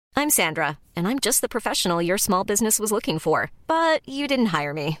I'm Sandra, and I'm just the professional your small business was looking for. But you didn't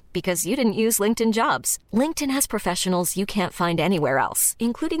hire me because you didn't use LinkedIn Jobs. LinkedIn has professionals you can't find anywhere else,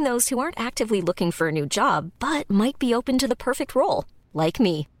 including those who aren't actively looking for a new job, but might be open to the perfect role, like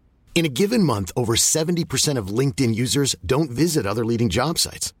me. In a given month, over 70% of LinkedIn users don't visit other leading job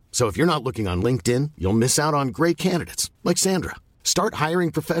sites. So if you're not looking on LinkedIn, you'll miss out on great candidates like Sandra. Start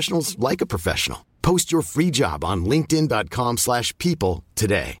hiring professionals like a professional. Post your free job on linkedin.com/people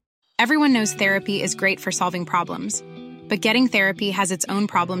today. Everyone knows therapy is great for solving problems, but getting therapy has its own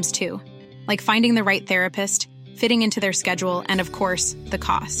problems too, like finding the right therapist, fitting into their schedule, and of course, the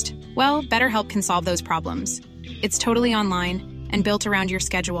cost. Well, BetterHelp can solve those problems. It's totally online and built around your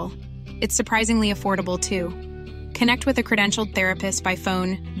schedule. It's surprisingly affordable too. Connect with a credentialed therapist by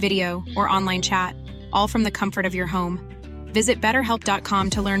phone, video, or online chat, all from the comfort of your home. Visit BetterHelp.com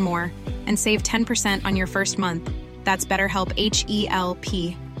to learn more and save 10% on your first month. That's BetterHelp,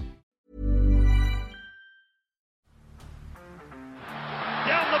 H-E-L-P.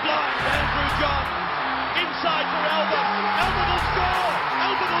 Down the blind, Andrew John. Inside for Albert. Albert will score.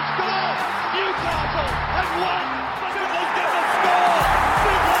 Albert will score. Newcastle have won. Fiddler's going to score.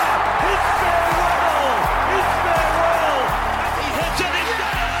 Fiddler, it's farewell. It's farewell. And he hits it. He's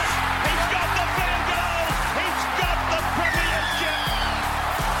done it. He's got the field goal. He's got the premiership.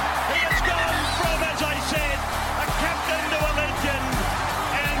 He has gone from, as I said, a captain to a legend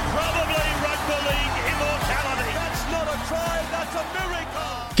and probably rugby league immortality. That's not a try. That's a miracle.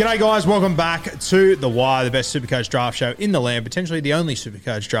 G'day guys, welcome back to The Wire, the best Supercoach draft show in the land, potentially the only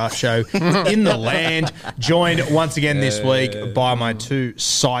Supercoach draft show in the land. Joined once again this week by my two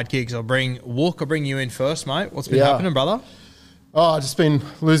sidekicks. I'll bring you in first, mate. What's been happening, brother? Oh, I've just been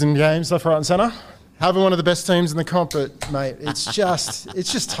losing games left, right and centre. Having one of the best teams in the comp, but mate, it's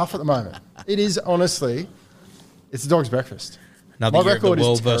just tough at the moment. It is honestly, it's a dog's breakfast. Another My year of the record is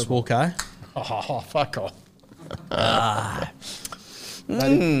world versus terrible. Walk, eh? Oh, fuck off.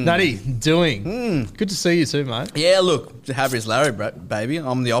 Nutty, doing? Good to see you too, mate. Yeah, look, Havri's Larry, baby.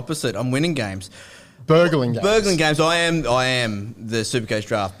 I'm the opposite. I'm winning games. Burgling games. Burgling games. I am the Supercoach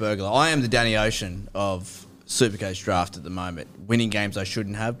draft burglar. I am the Danny Ocean of Supercoach draft at the moment. Winning games I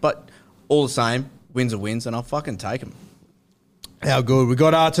shouldn't have, but all the same, wins are wins, and I'll fucking take them. How good. We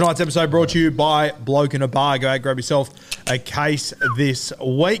got tonight's episode brought to you by Bloke in a Bar. Go out, grab yourself a case this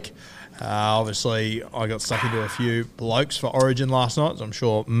week. Obviously, I got stuck into a few blokes for Origin last night, as I'm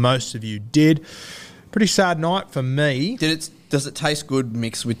sure most of you did. Pretty sad night for me. Does it taste good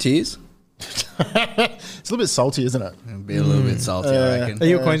mixed with tears? It's a little bit salty, isn't it? It'll be a little bit salty, I reckon. Are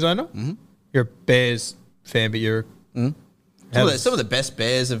you a Queenslander? Mm-hmm. You're a Bears fan, but you're... Some of the best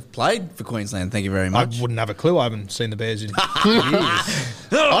Bears have played for Queensland. Thank you very much. I wouldn't have a clue. I haven't seen the Bears in years.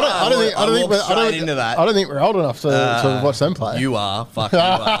 I don't think we're old enough to watch them play. You are. Fuck, you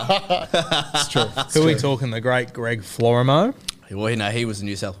are. It's true. Who are we talking? The great Greg Florimo? Well, no, he was a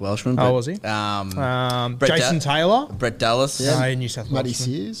New South Welshman. Oh, was he? Jason Taylor? Brett Dallas. Yeah. No, New South Welshman. Matty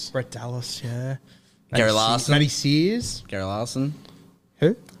Sears. Brett Dallas, yeah. Gary Larson. Matty Sears. Gary Larson.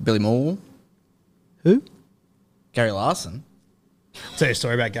 Who? Billy Moore. Who? Gary Larson. Tell you a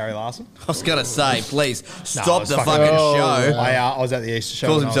story about Gary Larson. I was going to say, please, stop the fucking show. I was at the Easter show.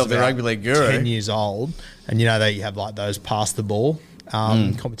 Calls himself the rugby league guru. 10 years old. And you know they have like those pass the ball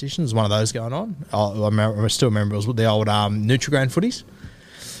competitions, one of those going on. I still remember it was the old Nutrigrain footies.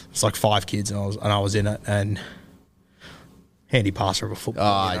 It's like 5 kids and I was in it and handy passer of a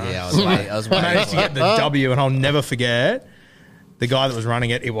football. Oh, yeah, I was waiting. I managed to get the W and I'll never forget. The guy that was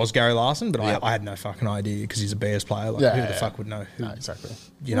running it was Gary Larson, but I had no fucking idea because he's a Bears player. Like, who the fuck would know? Who, exactly.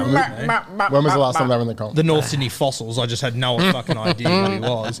 You know what I mean? When was the last time they were in the comp? The North Sydney Fossils. I just had no fucking idea who he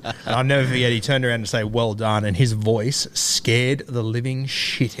was. And I'll never forget, he turned around to say, well done, and his voice scared the living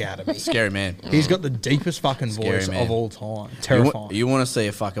shit out of me. Scary man. He's got the deepest fucking voice of all time. Terrifying. You want to see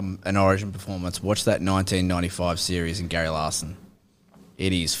an Origin performance, watch that 1995 series in Gary Larson.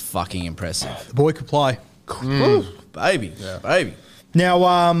 It is fucking impressive. The boy could play. Baby.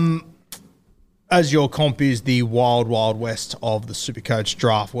 Now, as your comp is the wild, wild west of the Supercoach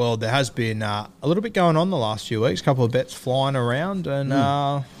draft world, there has been a little bit going on the last few weeks. A couple of bets flying around, and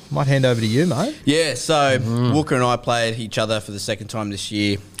might hand over to you, mate. Yeah, so Walker and I played each other for the second time this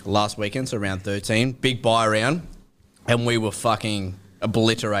year last weekend, so round 13. Big buy round, and we were fucking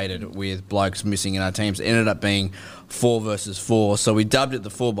obliterated with blokes missing in our teams. It ended up being 4 versus 4, so we dubbed it the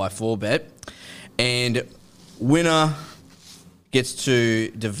 4x4 bet, and winner gets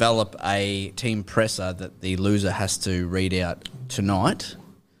to develop a team presser that the loser has to read out tonight.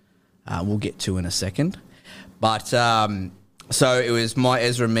 We'll get to in a second. But so it was my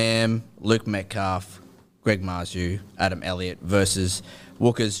Ezra Mam, Luke Metcalf, Greg Marzu, Adam Elliott versus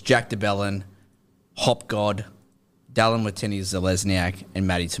Wookers, Jack DeBellin, Hop God, Dallin Watini-Zalesniak, and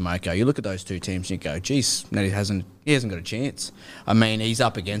Matty Tomoko. You look at those two teams and you go, geez, he hasn't got a chance. I mean, he's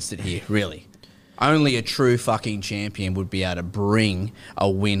up against it here, really. Only a true fucking champion would be able to bring a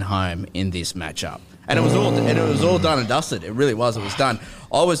win home in this matchup. And it was all done and dusted. It really was. It was done.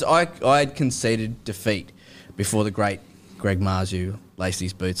 I had conceded defeat before the great Greg Marzu laced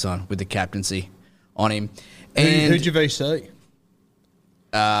his boots on with the captaincy on him. And Who'd you VC?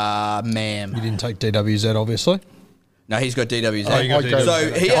 ma'am. You didn't take DWZ, obviously. No, he's got DWZ. Oh, you got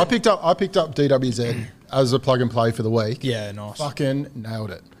DWZ. So I picked up DWZ as a plug and play for the week. Yeah, nice. Fucking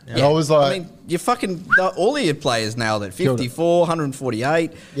nailed it. Yeah. And I was like, I mean, all of your players nailed it. 54,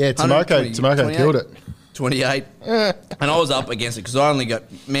 148. yeah, Tomoko killed it. 28. And I was up against it because I only got,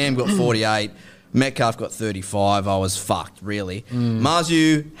 Mam got 48. Metcalf got 35. I was fucked, really.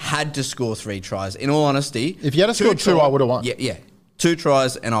 Marzu had to score 3 tries. In all honesty. If you had to score 2, I would have won. Yeah. 2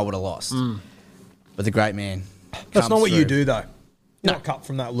 tries and I would have lost. But the great man. That's not what through. you do, though. You're not cut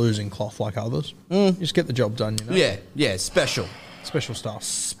from that losing cloth like others. You just get the job done, you know? Yeah, special. Special stuff.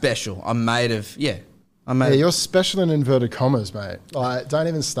 Special. I'm made of, You're special in inverted commas, mate. Like, don't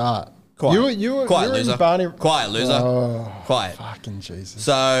even start. Quiet. You were loser. in Barney. Quiet loser. Oh, Quiet. Fucking Jesus.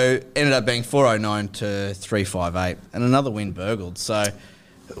 So, ended up being 409 to 358 and another win burgled. So,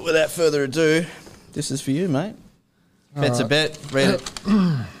 without further ado, this is for you, mate. Bet's a bet. Read it.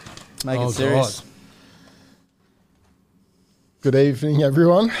 Make it serious. God. Good evening,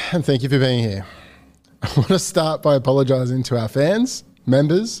 everyone, and thank you for being here. I want to start by apologising to our fans,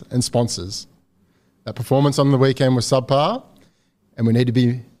 members, and sponsors. That performance on the weekend was subpar, and we need to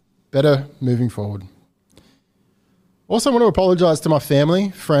be better moving forward. Also, I want to apologise to my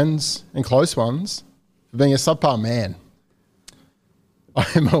family, friends, and close ones for being a subpar man. I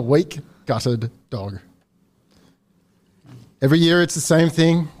am a weak, gutted dog. Every year it's the same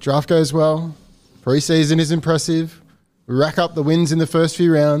thing. Draft goes well. Pre-season is impressive. We rack up the wins in the first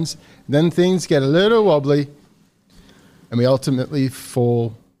few rounds. Then things get a little wobbly. And we ultimately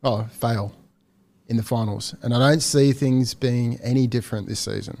fail in the finals. And I don't see things being any different this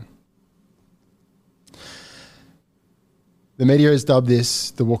season. The media has dubbed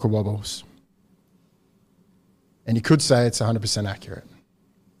this the Walker Wobbles. And you could say it's 100% accurate.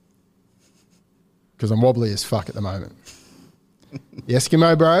 Because I'm wobbly as fuck at the moment. The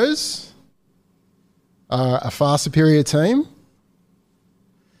Eskimo Bros are a far superior team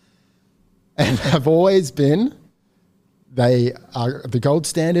and have always been. They are the gold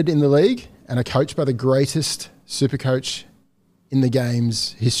standard in the league and are coached by the greatest super coach in the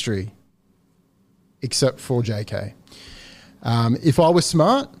game's history, except for JK. If I was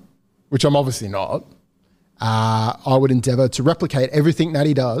smart, which I'm obviously not, I would endeavour to replicate everything that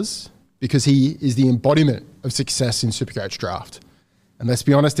he does because he is the embodiment of success in Supercoach draft. And let's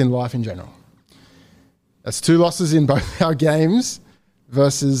be honest, in life in general. That's 2 losses in both our games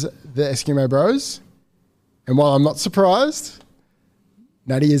versus the Eskimo Bros. And while I'm not surprised,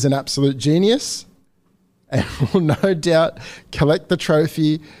 Natty is an absolute genius and will no doubt collect the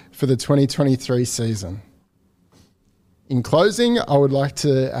trophy for the 2023 season. In closing, I would like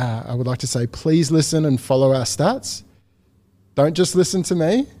to say, please listen and follow our stats. Don't just listen to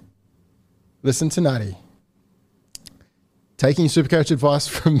me. Listen to Natty. Taking Supercoach advice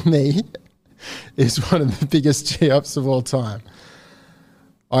from me is one of the biggest G-ups of all time.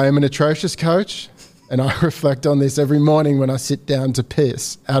 I am an atrocious coach, and I reflect on this every morning when I sit down to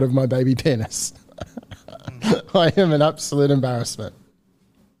piss out of my baby penis. I am an absolute embarrassment.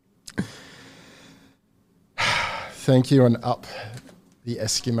 Thank you, and up the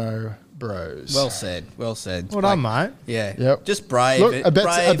Eskimo Bros. Well said. Well said. Well done, mate. Yeah. Yep. Just brave. Look,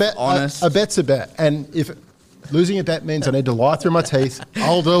 Honest. A bet's a bet. And if losing a bet means I need to lie through my teeth,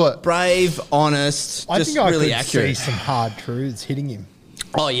 I'll do it. Brave, honest, I just think I really could accurate. see some hard truths hitting him.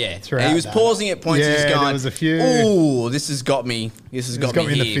 Oh, yeah. Throughout He was that. pausing at points. Yeah, He was going, there was a few. ooh, this has got me. This has got me in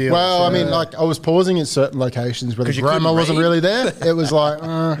the here. field. Well, I mean, like I was pausing in certain locations where the 'Cause you grammar couldn't wasn't read. really there. It was like,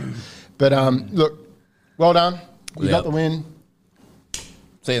 but look, well done. You Yep. got the win.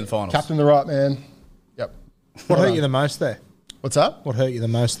 See you in the finals. Captain the right man. Yep. What Well hurt done. you the most there? What's up? What hurt you the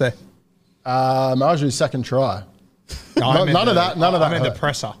most there? Marjorie's second try. No, I meant none of that. None of that. I meant the hurt.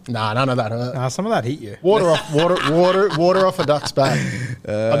 presser. Nah, none of that hurt. Nah, some of that hit you. Water off a duck's back.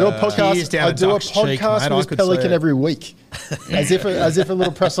 I do a podcast. Tears down I a do a duck's cheek, podcast mate, I with could Pelican see it. every week, as if a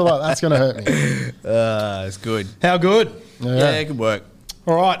little presser like that's going to hurt me. It's good. How good? Yeah, good work.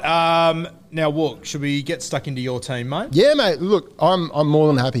 All right. Now, Wook, should we get stuck into your team, mate? Yeah, mate. Look, I'm more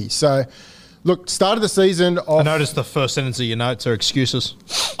than happy. So Look, start of the season I off. noticed the first sentence of your notes are excuses.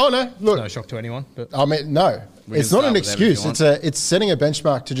 Oh, no. Look. No shock to anyone. But I mean, no. We It's can not an start with them if excuse. you It's setting a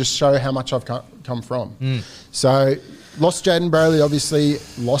benchmark to just show how much I've come from. So, lost Jaden Brayley, obviously.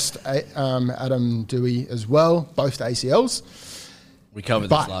 Lost Adam Dewey as well. Both ACLs. We covered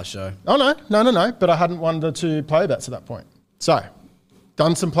this last show. Oh, no. But I hadn't won the 2 player bets at that point. So,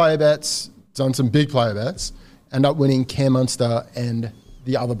 done some player bets, done some big player bets, end up winning Cam Munster and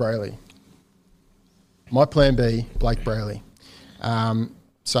the other Brayley. My plan B, Blake Brayley.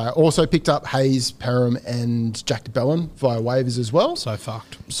 So I also picked up Hayes, Perham, and Jack DeBellin via waivers as well. so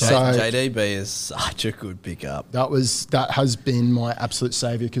fucked. JDB is such a good pickup. That has been my absolute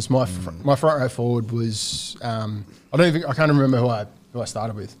saviour because my front row forward was I can't remember who I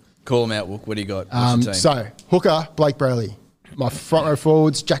started with. Call him out, Wook. What do you got? What's your team? So hooker, Blake Brayley. My front row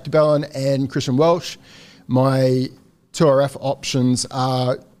forwards, Jack DeBellin and Christian Welsh. My 2RF options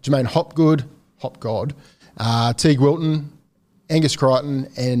are Jermaine Hopgood, Teague Wilton, Angus Crichton,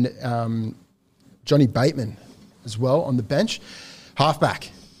 and Johnny Bateman as well on the bench. Halfback,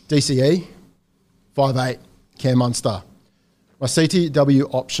 DCE, 5'8", Cam Munster. My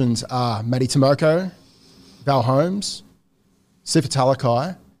CTW options are Matty Tomoko, Val Holmes, Sifa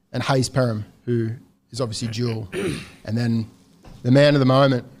Talakai, and Hayes Perham, who is obviously dual. And then the man of the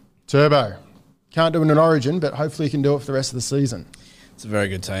moment, Turbo. Can't do it in an Origin, but hopefully he can do it for the rest of the season. It's a very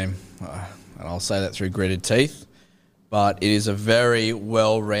good team. And I'll say that through gritted teeth. But it is a very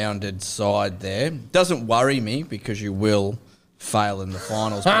well-rounded side there. Doesn't worry me because you will fail in the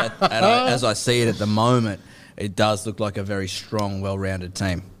finals. But as I see it at the moment, it does look like a very strong, well-rounded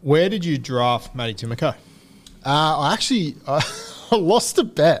team. Where did you draft Matty Timoko? I lost a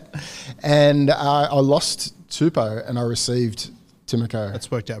bet, and I lost Tupou, and I received Timoko.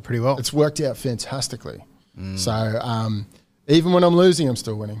 That's worked out pretty well. It's worked out fantastically. So even when I'm losing, I'm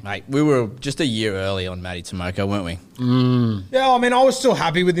still winning. Mate, we were just a year early on Matty Tomoko, weren't we? Yeah, I mean, I was still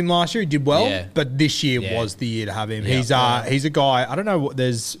happy with him last year. He did well, Yeah. but this year Yeah. was the year to have him. Yeah. He's a guy, I don't know,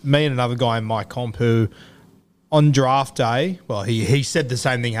 there's me and another guy in my comp who on draft day, well, he said the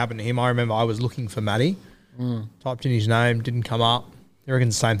same thing happened to him. I remember I was looking for Matty, typed in his name, didn't come up. I reckon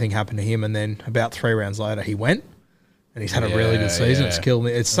the same thing happened to him, and then about 3 rounds later, he went. And he's had a really good season. Yeah. It's killed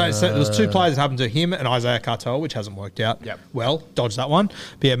me. There was 2 players that happened to him and Isaiah Cartel, which hasn't worked out well. Dodged that one.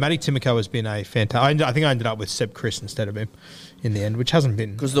 But yeah, Matty Timoko has been a fantastic. I think I ended up with Seb Chris instead of him in the end, which hasn't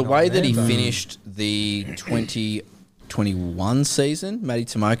been. Because the way that he finished the 2021 season, Matty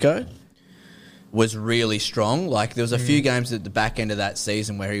Tomoko, was really strong. Like, there was a few games at the back end of that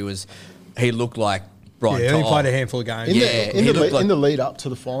season where he looked like Brian Yeah, he only Todd. played a handful of games. In the lead up to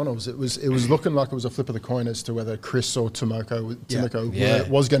the finals, it was looking like it was a flip of the coin as to whether Chris or Timoko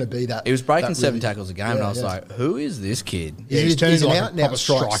was going to be that. He was breaking that 7 really- tackles a game, and I was like, who is this kid? Yeah, He's turning an like a out and out proper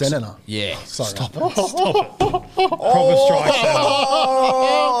strike strike centre. Yeah. Sorry. Stop it. Proper strike center.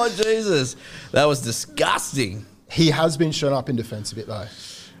 Oh, Jesus. That was disgusting. He has been shown up in defence a bit though.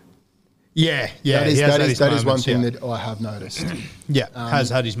 Yeah. That he has had is his one moments, thing yeah. that I have noticed. Yeah,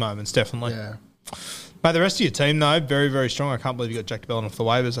 has had his moments, definitely. Yeah. Mate, the rest of your team, though, very, very strong. I can't believe you got Jack DeBellin off the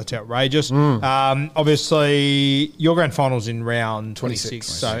waivers. That's outrageous. Obviously, your grand final's in round 26,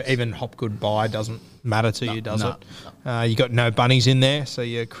 so even Hopgood bye doesn't matter to you, does it? You got no bunnies in there, so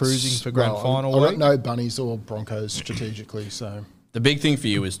you're cruising for grand final I got week. no bunnies or Broncos strategically, so The big thing for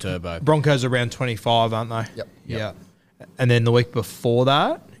you is Turbo. Broncos are around 25, aren't they? Yep. Yeah. And then the week before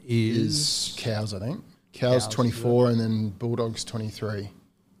that is Cows, I think. Cows 24 and then Bulldogs 23.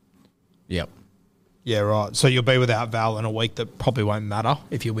 Yep. Yeah, right. So you'll be without Val in a week that probably won't matter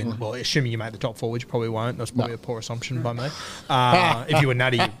if you win. Well, assuming you make the top 4, which you probably won't. That's probably a poor assumption by me. If you were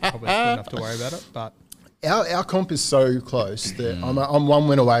natty, you probably wouldn't have to worry about it. But Our comp is so close that I'm 1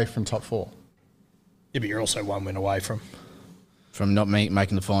 win away from top 4. yeah, but you're also 1 win away from From not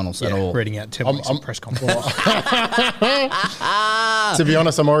making the finals at all. reading out 10 weeks of press conference. To be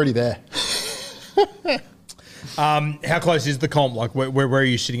honest, I'm already there. How close is the comp? Like, where are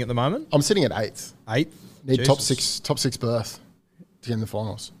you sitting at the moment? I'm sitting at 8th. 8th? Need top six berth to get in the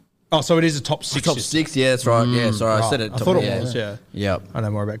finals. Oh, so it is a top 6. Top 6, yeah, that's right. Yeah, sorry, I said it. I thought it was, yeah. Yep. I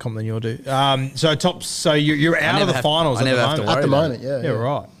know more about comp than you do. So you're out of the finals I at never the have to moment. worry At the about moment, yeah. Yeah,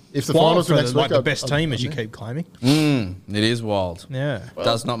 right. If the Wild finals for were next like week, the best team, as you keep claiming. It is wild. Yeah.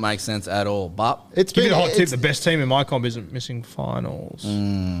 Does not make sense at all. But It's Give you been the hot tip. The best team in my comp isn't missing finals.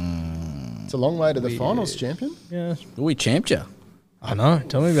 It's a long way to the finals, champion. Yeah. we champed you. I know.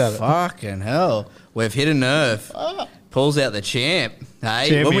 Tell me about it. Fucking hell. We've hit a nerve. Pulls out the champ. Hey,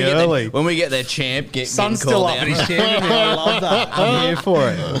 Champ when we, me get early. when we get the champ, Sun's getting still called up out. and he's champion. I love that. I'm here for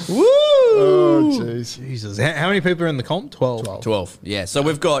it. Oh, jeez. Jesus. How many people are in the comp? 12. 12. Yeah. So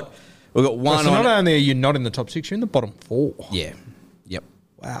we've got We've got one So on... not only are you not in the top 6, you're in the bottom 4. Yeah. Yep.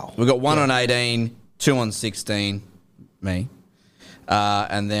 Wow. We've got one on 18, 2 on 16, me.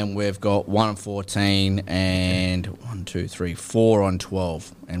 And then we've got 1 on 14 and 4 on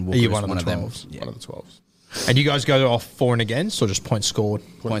 12. And Are you Walker's one of the 12s? Yeah. One of the 12s. And you guys go off for and against, or just points scored?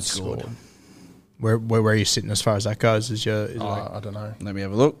 Points scored. Where are you sitting as far as that goes? I don't know. Let me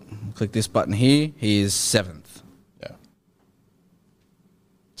have a look. Click this button here. He is 7th. Yeah.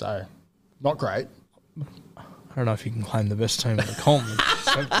 So, not great. I don't know if you can claim the best team in the comp.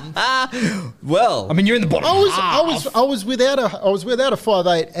 Well, I mean, you're in the bottom. I was without a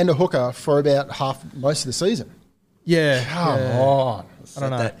 5'8" and a hooker for about most of the season. Yeah. Come on. I don't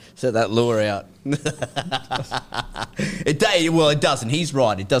know. Set that lure out. It doesn't. He's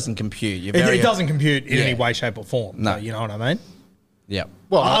right. It doesn't compute. It doesn't compute in Yeah. any way, shape, or form. No. So, you know what I mean? Yep.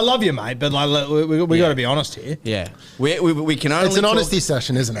 Well, I love you, mate, but like, we got to be honest here. Yeah. We can only It's an talk- honesty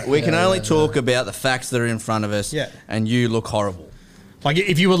session, isn't it? We can only talk about the facts that are in front of us. Yeah. And you look horrible. Like,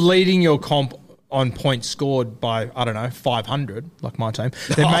 if you were leading your comp on points scored by, I don't know, 500, like my team,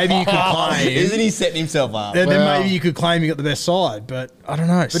 then maybe you could claim. Isn't he setting himself up? Then maybe you could claim you got the best side, but I don't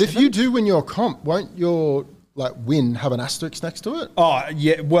know. But if you do win your comp, won't your win have an asterisk next to it? Oh,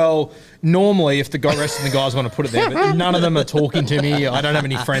 yeah. Well, normally if the rest of the guys want to put it there, but none of them are talking to me. I don't have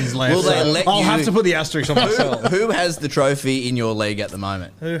any friends left. Will they so let I'll you- have to put the asterisk on myself. Who has the trophy in your league at the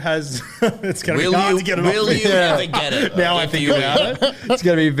moment? Who has... It's going to Will be hard you, to get it will off you him. ever get it? Now I If think you about it. It's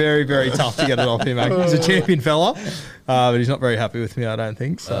going to be very, very tough to get it off him, mate. He's a champion fella, but he's not very happy with me, I don't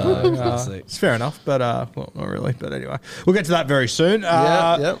think. So it's fair enough, but well, not really. But anyway, we'll get to that very soon.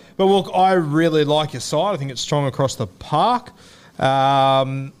 Yep. But look, I really like your side. I think it's strong across the park.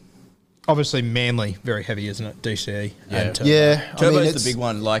 Obviously, Manly, very heavy, isn't it? DCE and Turbo. Yeah. Turbo's the big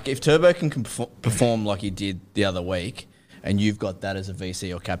one. Like, if Turbo can perform like he did the other week, and you've got that as a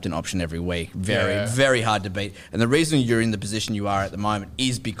VC or captain option every week, very hard to beat. And the reason you're in the position you are at the moment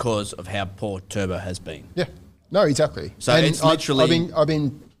is because of how poor Turbo has been. Yeah. No, exactly. So And it's literally I've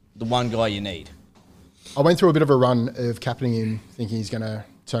been the one guy you need. I went through a bit of a run of captaining him, thinking he's going to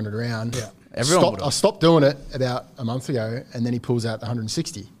turn it around. Yeah. Everyone would I have. stopped doing it about a month ago, and then he pulls out the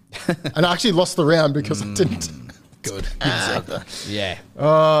 160. And I actually lost the round because I didn't. Good. Yeah.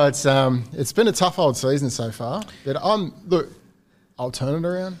 Oh, it's been a tough old season so far. But I'll turn it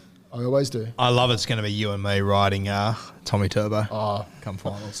around. I always do. I love it's going to be you and me riding Tommy Turbo come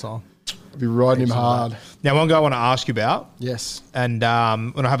final time. I'll be riding him hard. Now, one guy I want to ask you about, Yes. and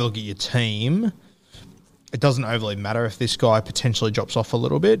when I have a look at your team, it doesn't overly matter if this guy potentially drops off a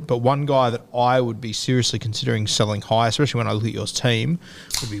little bit, but one guy that I would be seriously considering selling high, especially when I look at your team,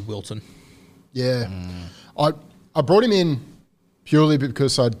 would be Wilton. Yeah. I brought him in purely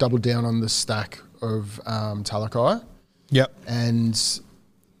because I doubled down on the stack of Talakai. Yep. And,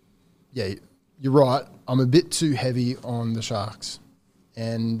 yeah, you're right. I'm a bit too heavy on the Sharks.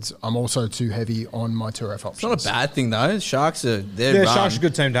 And I'm also too heavy on my 2F options. It's not a bad thing, though. Sharks are... Yeah, Sharks are a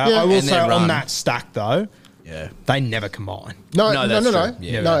good team to have. Yeah. I will And say their on run. that stack, though, Yeah. they never combine. No, No. that's true.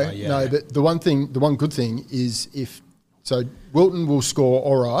 Yeah. No. But the one good thing is so Wilton will score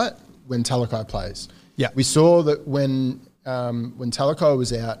all right when Talakai plays. Yeah. We saw that when Talakai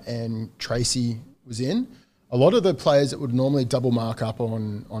was out and Tracy was in, a lot of the players that would normally double mark up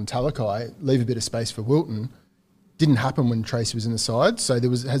on Talakai leave a bit of space for Wilton. Didn't happen when Tracy was in the side. So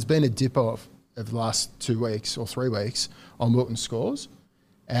has been a dip off of the last 2 weeks or 3 weeks on Wilton's scores.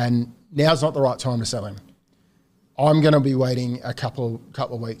 And now's not the right time to sell him. I'm going to be waiting a couple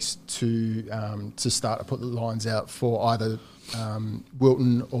of weeks to start to put the lines out for either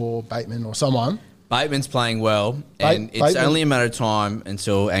Wilton or Bateman or someone. Bateman's playing well, and it's Bateman- only a matter of time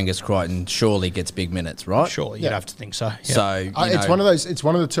until Angus Crichton surely gets big minutes, right? Surely, you'd have to think so. Yeah. So, It's one of those. It's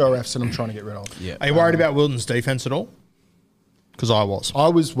one of the 2RFs that I'm trying to get rid of. Yeah. Are you worried about Wilton's defence at all? Because I was. I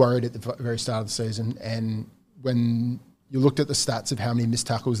was worried at the very start of the season, and when you looked at the stats of how many missed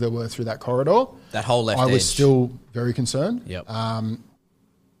tackles there were through that corridor, That whole left I was edge. still very concerned. Yep. None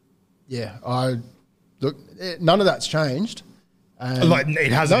of that's changed. Like,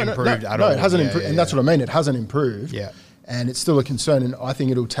 it hasn't improved at all. No, it hasn't Yeah, improved, yeah, and that's yeah. what I mean. It hasn't improved. Yeah. And it's still a concern, and I think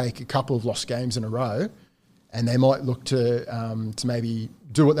it'll take a couple of lost games in a row, and they might look to maybe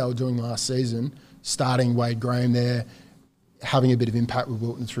do what they were doing last season, starting Wade Graham there, having a bit of impact with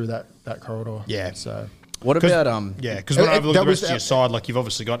Wilton through that corridor. Yeah. So What about Yeah, because when I have a look at the rest of that- your side, like you've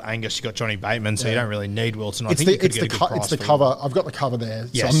obviously got Angus, you've got Johnny Bateman, so you don't really need Wilson. I it's think the you could it's get the a good co- price it's the for cover. I've got the cover there,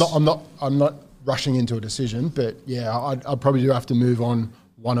 Yes. so I'm not rushing into a decision, but yeah, I probably do have to move on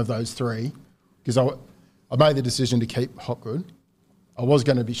one of those three because I made the decision to keep Hopgood. I was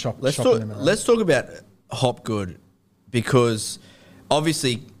going to be shopping him around. Let's talk about Hopgood because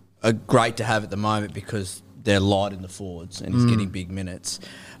obviously are great to have at the moment because they're light in the forwards and he's getting big minutes.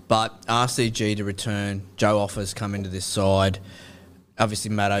 But RCG to return, Joe Offers come into this side.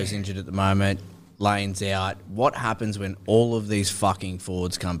 Obviously, Matto's injured at the moment. Lane's out. What happens when all of these fucking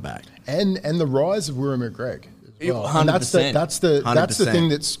forwards come back? And the rise of Wirra McGregor. Well. 100%. And that's the thing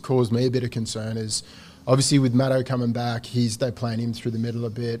that's caused me a bit of concern is obviously with Matto coming back, they're playing him through the middle a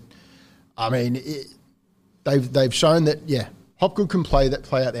bit. I mean, they've shown that Hopgood can play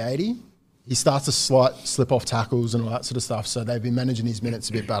out the 80. He starts to slip off tackles and all that sort of stuff. So they've been managing his minutes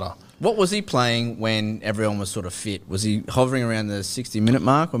a bit better. What was he playing when everyone was sort of fit? Was he hovering around the 60-minute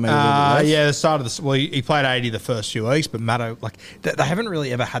mark or maybe a little bit less? Yeah, the start of he played 80 the first few weeks, but Matto, they haven't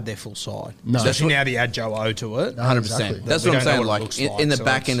really ever had their full side. No. Especially now that you add Joe O to it. 100%. Exactly. That's what I'm saying. Like in the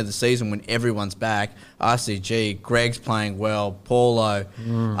back end of the season when everyone's back, RCG, Greg's playing well, Paulo,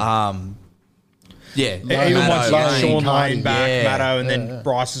 even once Sean Lane back, Yeah. Matto, and then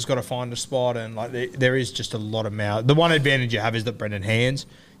Bryce has got to find a spot, and there is just a lot of mouth. The one advantage you have is that Brendan Hands,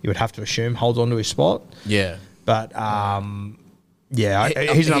 you would have to assume, holds on to his spot. Yeah. But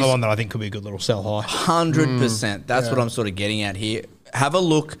he's another one that I think could be a good little sell high. 100%. That's what I'm sort of getting at here. Have a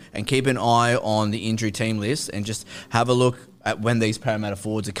look and keep an eye on the injury team list and just have a look at when these Parramatta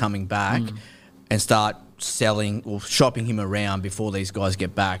forwards are coming back and start selling or shopping him around before these guys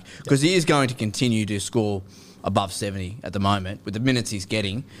get back. Because he is going to continue to score above 70 at the moment. With the minutes he's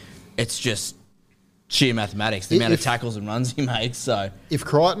getting, it's just sheer mathematics, the amount of tackles and runs he makes. So if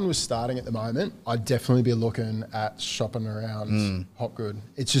Crichton was starting at the moment, I'd definitely be looking at shopping around Hopgood.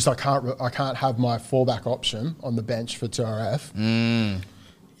 It's just I can't have my fallback option on the bench for TRF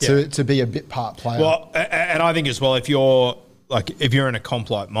to be a bit part player. Well, and I think as well, if you're in a comp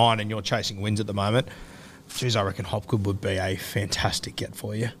like mine and you're chasing wins at the moment, geez, I reckon Hopgood would be a fantastic get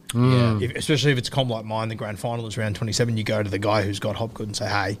for you. Yeah. Especially if it's a comp like mine, the grand final is round 27, you go to the guy who's got Hopgood and say,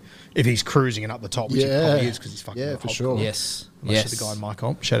 hey, if he's cruising and up the top, which he probably is because he's fucking got for Hopgood. sure. yes. Unless you're the guy in my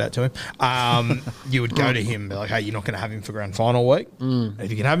comp, shout out to him. You would go to him and be like, hey, you're not going to have him for grand final week.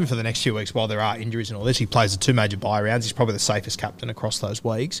 If you can have him for the next few weeks while there are injuries and all this, he plays the 2 major bye rounds. He's probably the safest captain across those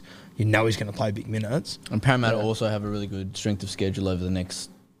weeks. You know he's going to play big minutes. And Parramatta also have a really good strength of schedule over the next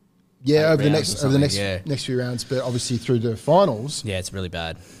over the next few rounds, but obviously through the finals, it's really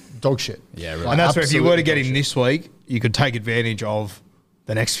bad. Dog shit. Yeah, really. And that's where if you were to get him this week, you could take advantage of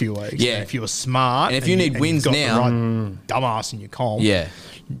the next few weeks. Yeah. And if you were smart. And if you need wins now. The right dumbass in your comp. Yeah.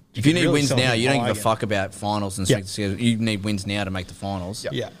 If you need really wins sell now, him you don't high give a again. fuck about finals and strength of schedule. You need wins now to make the finals.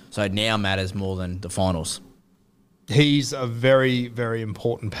 Yeah. So now matters more than the finals. He's a very, very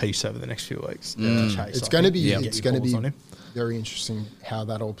important piece over the next few weeks. To chase, It's going to be on him. very interesting how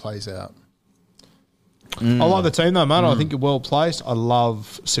that all plays out. I like the team though, man. I think you're well placed. I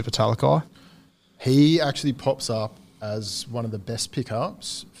love Sifa Talakai. He actually pops up as one of the best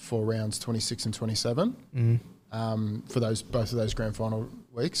pickups for rounds 26 and 27 for both of those grand final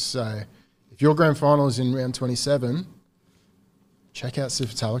weeks. So if your grand final is in round 27, check out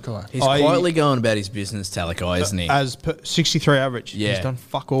Sifa Talakai. He's quietly going about his business, Talakai, isn't he? As per 63 average. Yeah. He's done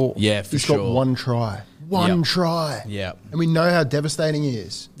fuck all. Yeah, for He's sure. got one try. One try. Yeah. And we know how devastating he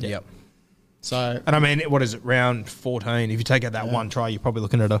is. Yep. So, And I mean, what is it, round 14? If you take out that one try, you're probably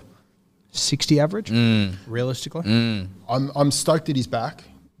looking at a 60 average, realistically. I'm stoked that he's back.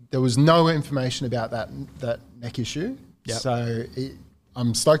 There was no information about that neck issue. Yep. So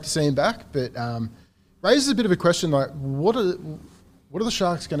I'm stoked to see him back, but raises a bit of a question like, what are the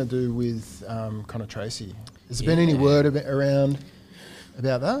Sharks going to do with Connor Tracy? Has there been any word around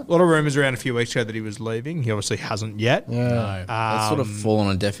about that? A lot of rumours around a few weeks ago that he was leaving. He obviously hasn't yet. No. That's sort of fallen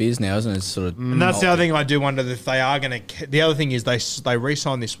on deaf ears now, isn't it? It's sort of And that's the other thing I do wonder if they are going to... The other thing is they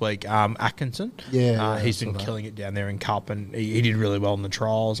re-signed this week Atkinson. He's been killing it down there in Cup and he did really well in the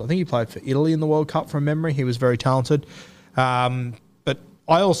trials. I think he played for Italy in the World Cup from memory. He was very talented. But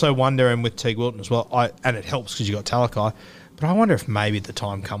I also wonder, and with Teague Wilton as well, and it helps because you got Talakai, but I wonder if maybe the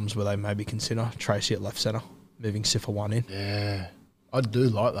time comes where they maybe consider Tracy at left centre, moving Sifa 1 in. Yeah. I do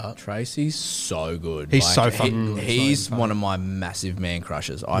like that. Tracy's so good. He's so fucking good. He's one of my massive man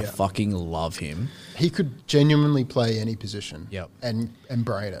crushes. I fucking love him. He could genuinely play any position. Yep. And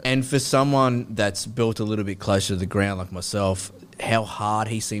brain it. And for someone that's built a little bit closer to the ground like myself, how hard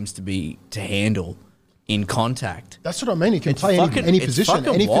he seems to be to handle in contact. That's what I mean. He can It's play fucking- any it's position,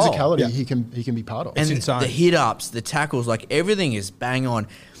 fucking any wild. physicality Yeah. he can be part of. And insane. the hit ups, the tackles, like everything is bang on.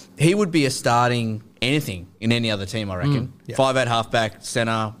 He would be a starting anything in any other team, I reckon. 5'8" halfback,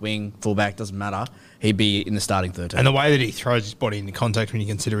 centre, wing, fullback, doesn't matter. He'd be in the starting 13. And the way that he throws his body into contact when you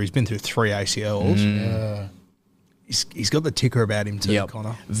consider he's been through 3 ACLs, he's got the ticker about him too, Yep.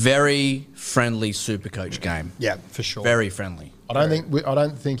 Connor. Very friendly Supercoach game. Yeah, for sure. Very friendly. I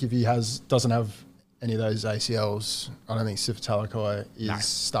don't think if he doesn't have any of those ACLs, I don't think Sifa Talakai is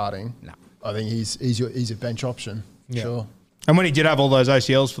starting. No. I think he's a bench option. Yeah. Sure. And when he did have all those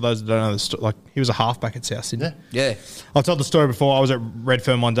ACLs, for those that don't know the story, like he was a halfback at South Sydney. Yeah. Yeah. I've told the story before. I was at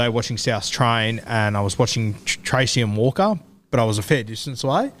Redfern one day watching South train, and I was watching Tracy and Walker, but I was a fair distance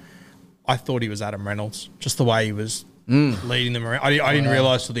away. I thought he was Adam Reynolds, just the way he was leading them around. I didn't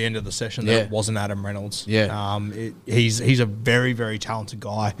realise till the end of the session that it wasn't Adam Reynolds. Yeah. He's a very, very talented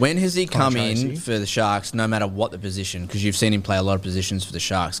guy. When has he come Tracy. in for the Sharks, no matter what the position, because you've seen him play a lot of positions for the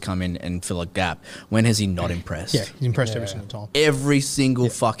Sharks, come in and fill a gap. When has he not impressed? Yeah, he's impressed every single time. Every single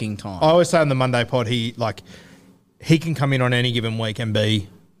fucking time. I always say on the Monday pod, he can come in on any given week and be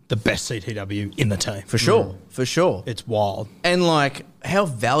the best CTW in the team. For sure. For sure. It's wild. And, like, how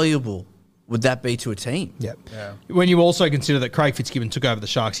valuable would that be to a team? Yep. Yeah. When you also consider that Craig Fitzgibbon took over the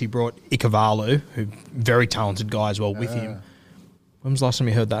Sharks, he brought Ikavalu, who very talented guy as well, with him. When was the last time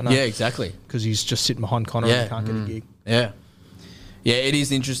you heard that name? Yeah, exactly. Because he's just sitting behind Connor and can't get a gig. Yeah. Yeah, it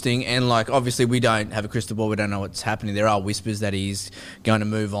is interesting. And, like, obviously we don't have a crystal ball. We don't know what's happening. There are whispers that he's going to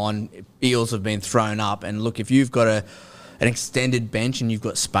move on. Eels have been thrown up. And, look, if you've got an extended bench and you've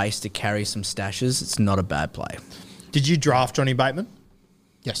got space to carry some stashes, it's not a bad play. Did you draft Johnny Bateman?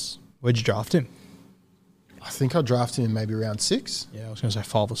 Yes. Where'd you draft him? I think I drafted him maybe around 6. Yeah, I was going to say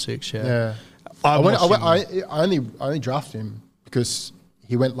 5 or 6, yeah. Yeah. I only drafted him because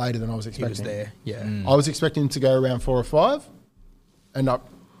he went later than I was He expecting. was there, yeah. I was expecting him to go around 4 or 5, and up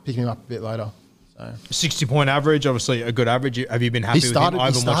picking him up a bit later. So 60-point average, obviously a good average. Have you been happy with him? I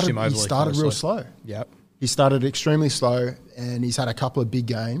haven't watched him overly he started real closely. slow. Yep. He started extremely slow, and he's had a couple of big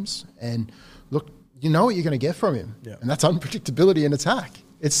games. And look, you know what you're going to get from him, and that's unpredictability in attack.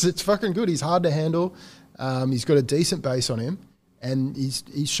 It's fucking good. He's hard to handle. He's got a decent base on him, and he's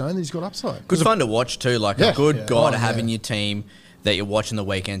shown that he's got upside. Good fun to watch too. Like a good guy to have in yeah. your team that you're watching the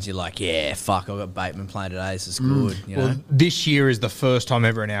weekends. You're like, yeah, fuck, I've got Bateman playing today. This is good. You know? Well, this year is the first time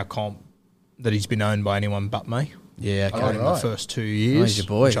ever in our comp that he's been owned by anyone but me. Yeah, okay. In the first 2 years. Oh, he's your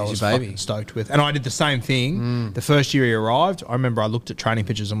boy. Which I He's was your baby. fucking stoked with. And I did the same thing. The first year he arrived, I remember I looked at training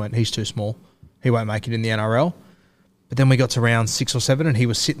pictures and went, he's too small. He won't make it in the NRL. But then we got to round 6 or 7 and he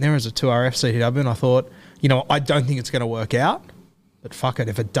was sitting there as a 2RF CTW and I thought, you know, I don't think it's going to work out. But fuck it,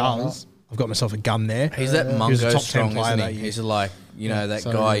 if it does, I've got myself a gun there. He's that He was a Mungo top 10 strong, player isn't that he? year. He's like, you know, that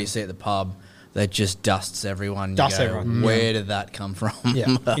so guy good. you see at the pub that just dusts everyone. You Dusts go, everyone. Where did that come from?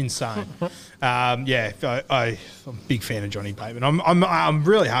 Yeah, insane. I'm a big fan of Johnny Bateman. I'm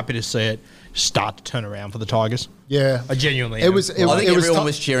really happy to see it start to turn around for the Tigers. Yeah, I genuinely It am. was. It, I think it was everyone tough-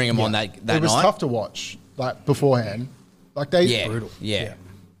 was cheering him on that It was night. tough to watch, like beforehand. Like they, Yeah.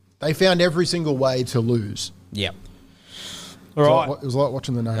 they found every single way to lose. Yeah. All right. It was like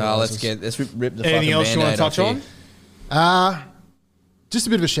watching the no. Let's rip the Anything fucking else you want Band-Aid to touch off on? here. Just a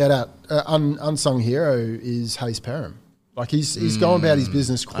bit of a shout out. Unsung hero is Hayes Perham. Like he's going about his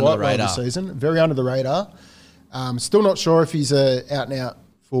business quite Under the well radar. this season. Very under the radar. Still not sure if he's a out and out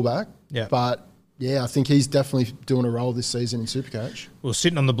fullback. Yeah. But yeah, I think he's definitely doing a role this season in Supercoach. We were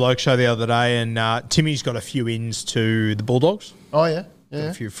sitting on the Bloke Show the other day and Timmy's got a few ins to the Bulldogs. Oh yeah, Got yeah.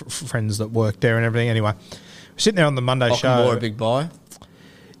 a few friends that work there and everything. Anyway, we're sitting there on the Monday show. Ockenbaugh a big buy.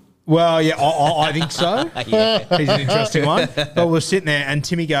 Well, yeah, I think so. Yeah. He's an interesting one. But we're sitting there and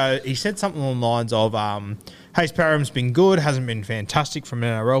Timmy he said something along the lines of, Hayes Parham's been good, hasn't been fantastic from an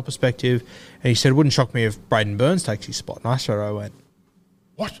NRL perspective. And he said, it wouldn't shock me if Braden Burns takes his spot. And I straight away went,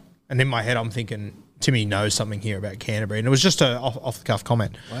 what? And in my head, I'm thinking, Timmy knows something here about Canterbury. And it was just a off-the-cuff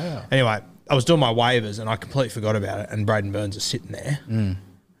comment. Wow. Anyway, I was doing my waivers and I completely forgot about it. And Braden Burns is sitting there.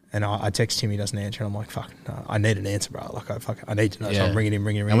 And I text him, he doesn't answer. And I'm like, fuck, no, I need an answer, bro. Like, I need to know. So I'm ringing him.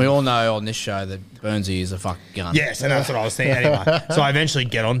 And we all know on this show that Burnsy is a fucking gun. Yes, and that's what I was thinking. Anyway, so I eventually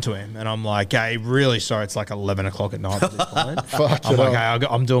get onto him, and I'm like, hey, really sorry, it's like 11 o'clock at night at this point. Fuck I'm it like, up. hey,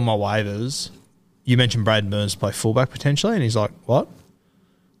 I'm doing my waivers. You mentioned Braden Burns to play fullback potentially, and he's like, what?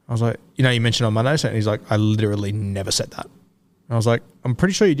 I was like, you know, you mentioned on Monday, and he's like, I literally never said that. And I was like, I'm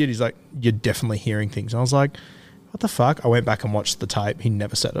pretty sure you did. He's like, you're definitely hearing things. And I was like, what the fuck? I went back and watched the tape. He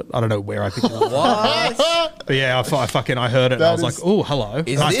never said it. I don't know where I picked it up. What? But yeah, I heard it. And I was like, oh, hello.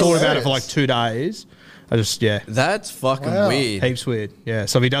 And I this thought about it for like serious? 2 days. I just, That's fucking Wow. weird. heaps weird. Yeah.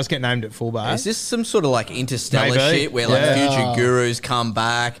 So if he does get named at fullback. Is this some sort of like interstellar Maybe. shit where like Yeah. future gurus come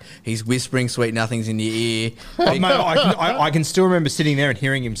back, he's whispering sweet nothings in your ear? Mate, I can still remember sitting there and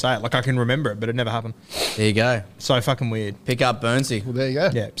hearing him say it. Like I can remember it, but it never happened. There you go. So fucking weird. Pick up Burnsy. Well, there you go.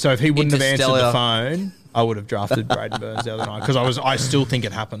 Yeah. So if he wouldn't have answered the Interstellar. phone, I would have drafted Braden Burns the other night because I still think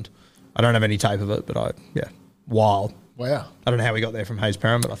it happened. I don't have any tape of it, but Wild. Wow. I don't know how we got there from Hayes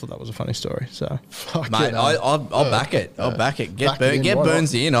Perrin, but I thought that was a funny story. So, Mate, I'll back it. I'll back it. Get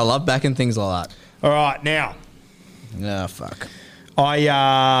Burns in. I love backing things like that. all right, now Fuck.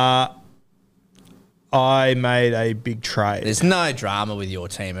 I made a big trade. There's no drama with your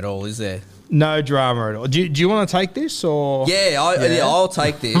team at all, is there? No drama at all. Do you want to take this or? Yeah, I'll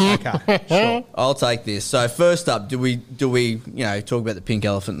take this. Okay, sure. I'll take this. So first up, do we talk about the pink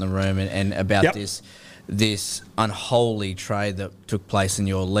elephant in the room and about this unholy trade that took place in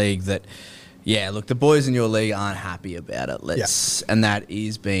your league? That look, the boys in your league aren't happy about it. And that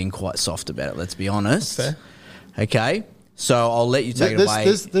is being quite soft about it. Let's be honest. That's fair. Okay. So I'll let you take it away.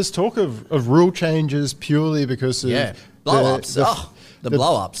 There's talk of rule changes purely because of blow-ups. The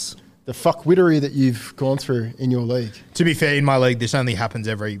blow-ups. The fuckwittery that you've gone through in your league. To be fair, in my league, this only happens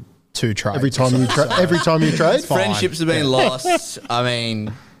every 2 trades. Every time you trade? Fine. Friendships have been lost. I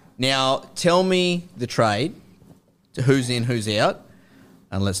mean, now tell me the trade, who's in, who's out,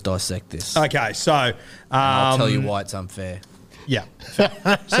 and let's dissect this. Okay, so And I'll tell you why it's unfair. Yeah.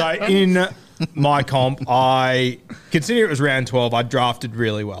 So in my comp, I consider it was round 12. I drafted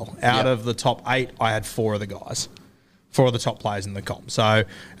really well. Out of the top 8, I had 4 of the guys. 4 of the top players in the comp. So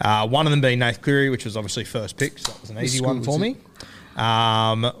one of them being Nath Cleary, which was obviously first pick, so that was an easy one for me.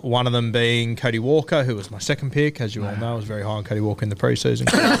 One of them being Cody Walker, who was my second pick. As you all know, I was very high on Cody Walker in the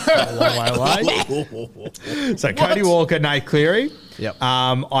preseason. A long way away. So Cody Walker, Nath Cleary. Yep.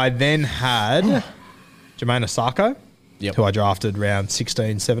 I then had Jermaine Osako, Yep. who I drafted round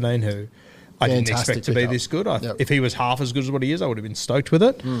 16, 17, who I didn't expect to be this good. If he was half as good as what he is, I would have been stoked with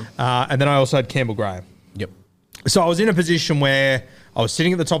it. And then I also had Campbell Graham. Yep. So I was in a position where I was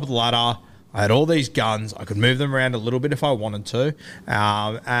sitting at the top of the ladder. I had all these guns. I could move them around a little bit if I wanted to.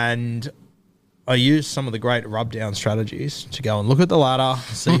 And I used some of the great rub-down strategies to go and look at the ladder,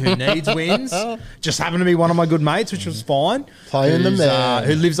 see who needs wins. Just happened to be one of my good mates, which was fine. Playing the man.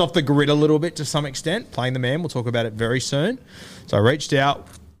 Who lives off the grid a little bit to some extent. Playing the man. We'll talk about it very soon. So I reached out.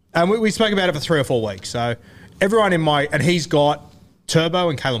 And we spoke about it for 3 or 4 weeks. So everyone in my... And he's got Turbo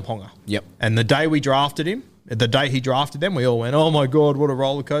and Kalen Ponga. Yep. And the day we drafted him... The day he drafted them, we all went, oh, my God, what a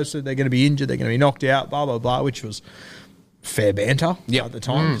roller coaster. They're going to be injured. They're going to be knocked out, blah, blah, blah, which was fair banter at the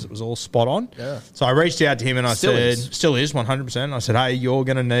time because it was all spot on. Yeah. So I reached out to him and I still is 100%. I said, hey, you're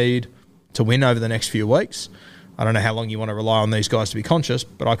going to need to win over the next few weeks. I don't know how long you want to rely on these guys to be conscious,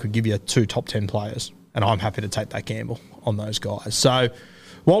 but I could give you 2 top 10 players, and I'm happy to take that gamble on those guys. So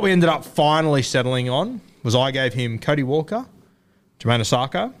what we ended up finally settling on was I gave him Cody Walker, Jermaine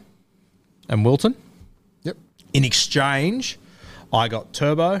Osako, and Wilton. Yep. In exchange, I got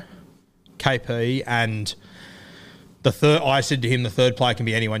Turbo, KP, and the third. I said to him, the third player can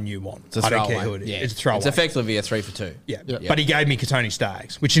be anyone you want. I don't care who it is. Yeah. It's a throwaway. It's effectively a 3 for 2. Yeah. But he gave me Katoni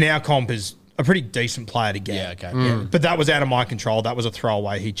Staggs, which in our comp is a pretty decent player to get. Yeah, okay. Yeah. But that was out of my control. That was a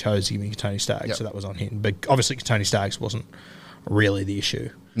throwaway. He chose to give me Katoni Staggs, so that was on him. But obviously Katoni Staggs wasn't really the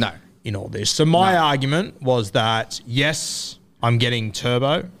issue. No. In all this. So my argument was that, yes, I'm getting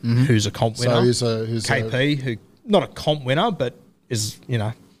Turbo, who's a comp winner. So who's KP, who not a comp winner, but is,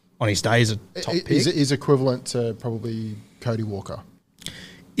 on his day is a top pick. Is equivalent to probably Cody Walker.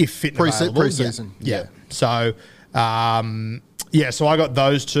 If fit and available. Pre-season. Yeah. So, so I got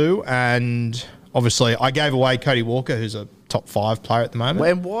those 2, and obviously I gave away Cody Walker, who's a top 5 player at the moment.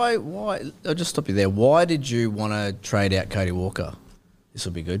 And why, I'll just stop you there. Why did you want to trade out Cody Walker? This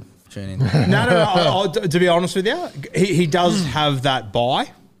will be good. Tune in. No. To be honest with you, he does have that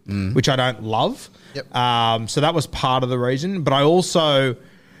buy, which I don't love. Yep. So that was part of the reason. But I also,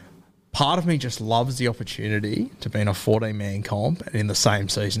 part of me just loves the opportunity to be in a 14-man comp and in the same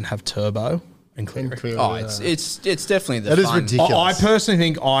season have Turbo and Cleary. Oh, it's definitely the That is fun. ridiculous. I personally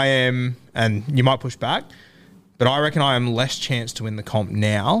think I am, and you might push back, but I reckon I am less chance to win the comp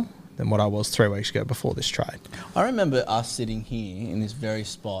now than what I was 3 weeks ago before this trade. I remember us sitting here in this very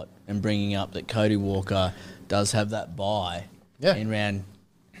spot and bringing up that Cody Walker does have that buy in round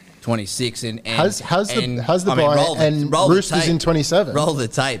 26. And has the buy roll and the Roosters tape. in 27. Roll the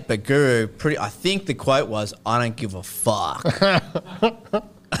tape. But Guru, I think the quote was, I don't give a fuck.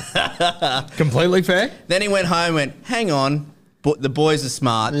 Completely fair. Then he went home and went, hang on, the boys are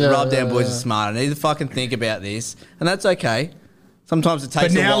smart. The rub-down boys are smart. I need to fucking think about this. And that's okay. Sometimes it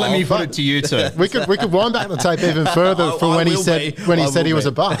takes But a now while. let me put it to you two. We could wind back the tape even further for when he said he was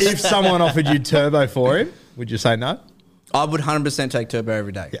a bust. If someone offered you Turbo for him, would you say no? I would 100% take Turbo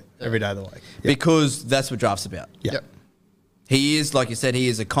every day. Yeah, every day of the week. Yeah. Because that's what draft's about. Yeah. Yep. He is, like you said, he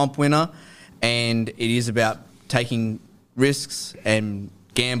is a comp winner, and it is about taking risks and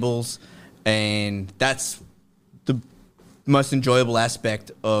gambles, and that's the most enjoyable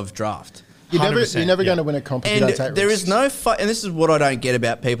aspect of draft. You're never 100%, going to win a comp if you And don't take there risks. is no fun, and this is what I don't get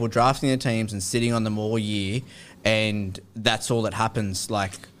about people drafting their teams and sitting on them all year, and that's all that happens.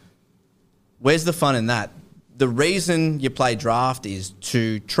 Like, where's the fun in that? The reason you play draft is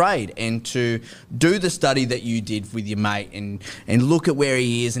to trade and to do the study that you did with your mate and look at where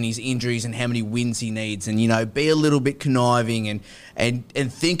he is and his injuries and how many wins he needs and, you know, be a little bit conniving and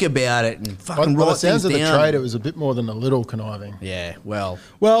think about it and fucking By write the sounds things of the down. trade, it was a bit more than a little conniving. Yeah, well,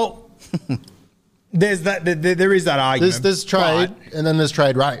 there's that. There is that argument. There's trade, and then there's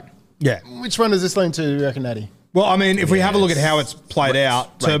trade rate. Yeah. Which one does this lean to, you reckon, Natty? Well, I mean, if we have a look at how it's played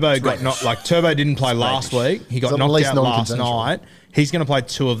out, Turbo Turbo didn't play last week. He got at knocked least out last non-consensual. night. He's going to play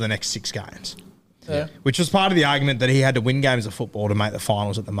 2 of the next 6 games. Yeah. Which was part of the argument that he had to win games of football to make the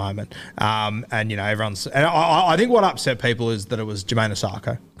finals at the moment. And, you know, everyone's... And I think what upset people is that it was Jermaine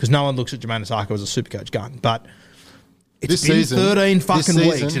Osako, because no one looks at Jermaine Osako as a Supercoach gun. But it's been 13 fucking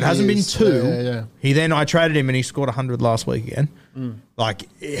weeks. It hasn't been 2. Yeah. I traded him and he scored 100 last week again. Like,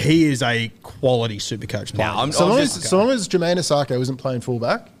 he is a quality Supercoach player. Now, So long as Jermaine Osako isn't playing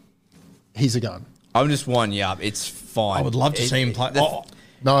fullback, he's a gun. I'm just winding you up. It's fine. I would love to see him play.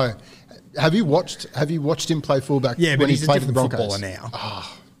 No. Have you watched him play fullback Yeah, but when he's he a played for different the Broncos? footballer now.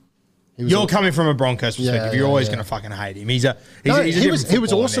 He was You're coming from a Broncos perspective. Yeah, You're always yeah. going to fucking hate him. He's a he different was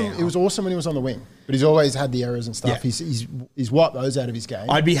footballer awesome. now. He was awesome when he was on the wing, but he's always had the errors and stuff. Yeah. He's wiped those out of his game.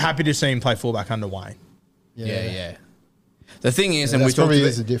 I'd be happy to see him play fullback under Wayne. Yeah. The thing is, Yeah, and that's we talked probably about,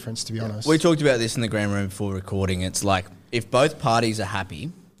 is a difference, to be honest. we talked about this in the green room before recording. It's like, if both parties are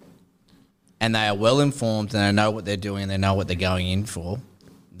happy and they are well informed and they know what they're doing and they know what they're going in for,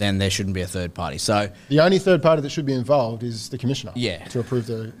 then there shouldn't be a third party. So, The only third party that should be involved is the commissioner. Yeah. To approve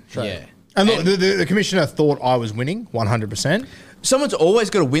the trade. yeah. And look, the commissioner thought I was winning 100%. Someone's always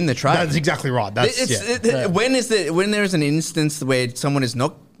got to win the trade. That's exactly right. When there is an instance where someone is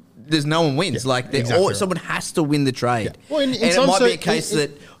not, there's no one wins. Yeah, Like exactly right. someone has to win the trade. Yeah. Well, in and it some might be a sort- case in-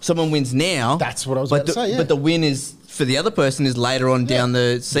 that someone wins now. That's what I was but about to say, yeah. But the win is for the other person is later on down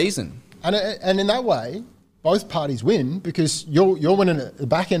the season. And in that way, both parties win because you're winning at the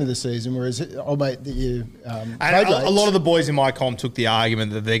back end of the season, whereas old mate that you And a lot of the boys in my comp took the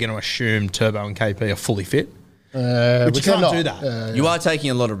argument that they're going to assume Turbo and KP are fully fit. But you can't do that. You are taking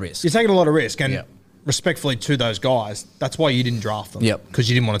a lot of risk. You're taking a lot of risk. And Yep. respectfully to those guys, that's why you didn't draft them. Yep. Because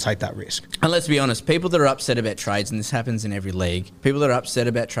you didn't want to take that risk. And let's be honest, people that are upset about trades, and this happens in every league, people that are upset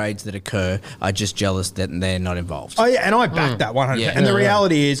about trades that occur are just jealous that they're not involved. Oh, yeah, and I back that 100%. Yeah. And the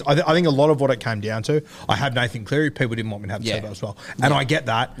reality is, I think a lot of what it came down to, I have Nathan Cleary, people didn't want me to have Turbo as well. And I get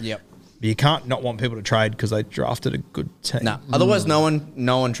that. Yep. But you can't not want people to trade because they drafted a good team. No, otherwise no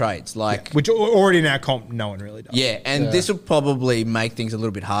one trades. Like, Which already in our comp, no one really does. yeah, and this will probably make things a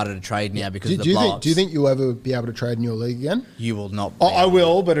little bit harder to trade now because of the do blow-ups. you think you'll ever be able to trade in your league again? You will not. I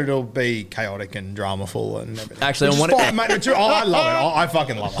will, but it'll be chaotic and dramaful and everything. Actually, Which I is want fine, mate. I love it. I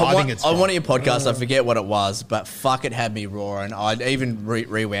fucking love it. I think it's on fine. one of your podcasts, I forget what it was, but fuck, it had me roaring. I'd even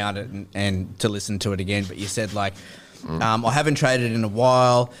rewound it and to listen to it again. But you said like, I haven't traded in a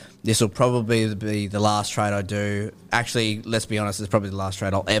while. This will probably be the last trade I do. Actually, let's be honest, it's probably the last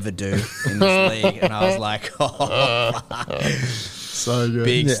trade I'll ever do in this league. And I was like, oh, fuck. So good.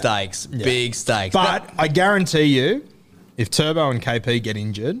 Big stakes. But I guarantee you, if Turbo and KP get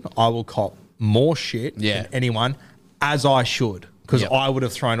injured, I will cop more shit Yeah. than anyone, as I should, because Yep. I would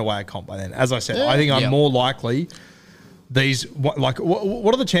have thrown away a comp by then. As I said, I think I'm more likely.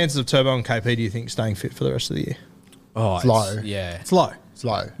 What are the chances of Turbo and KP, do you think, staying fit for the rest of the year? Oh, It's low. Yeah. It's low. It's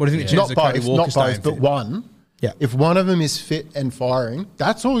low. What do you think the chances of Cody Walker not staying both, but fit? one. Yeah. If one of them is fit and firing,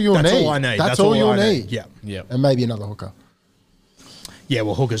 that's all you'll That's need. all I need. That's all you'll I need. Yeah. Yeah. And maybe another hooker. Yeah,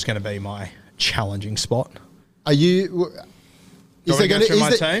 well, hooker's going to be my challenging spot. Are you? Do you want me to go through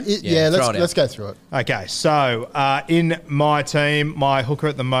my team? Yeah, throw it out. let's go through it. Okay, so in my team, my hooker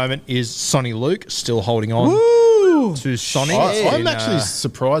at the moment is Sonny Luke, still holding on to Sonny. I'm actually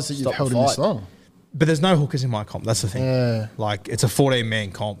surprised that you've Stop held the him this fight. long. But there's no hookers in my comp. That's the thing. Yeah. Like, it's a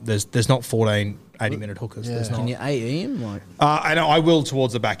 14-man comp. There's not 14 80-minute hookers. There's not. Can you AE like? I know I will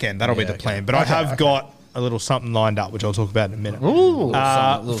towards the back end. That'll be the plan. But I have got a little something lined up, which I'll talk about in a minute. Ooh.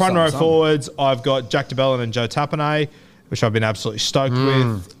 Front row forwards, I've got Jack DeBellin and Joe Tapane, which I've been absolutely stoked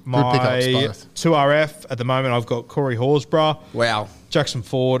with. My pickups, both. 2RF at the moment, I've got Corey Horsburgh, Wow. Jackson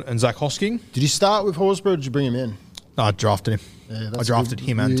Ford, and Zach Hosking. Did you start with Horsburgh or did you bring him in? No, I drafted him. Yeah, I drafted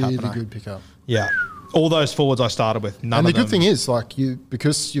him and really Tapane. good pickup. Yeah. All those forwards I started with. None And the of them. good thing is, like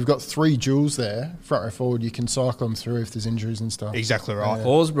because you've got three duels there, front row forward, you can cycle them through if there's injuries and stuff. Exactly right.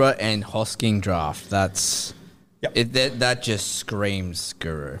 Horsburgh and Hosking draft. That's Yep. that just screams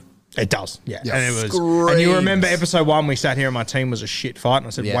guru. It does, yeah. Yeah. And it was, Screams. and you remember episode 1, we sat here and my team was a shit fight, and I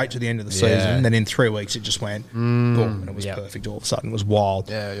said, wait till the end of the season. And then in 3 weeks, it just went boom, and it was perfect all of a sudden. It was wild.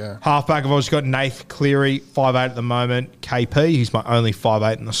 Yeah. Halfback, I've also got Nath Cleary, 5'8" at the moment. KP, he's my only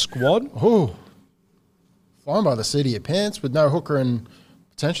 5'8" in the squad. Oh, flying by the seat of your pants with no hooker and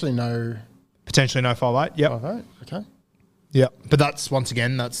potentially no. Potentially no 5'8", yep. 5'8", okay. Yeah, but that's once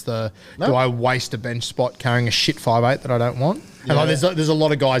again do I waste a bench spot carrying a shit 5'8" that I don't want? And like, there's a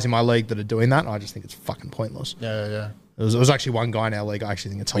lot of guys in my league that are doing that. And I just think it's fucking pointless. Yeah. There was actually one guy in our league. I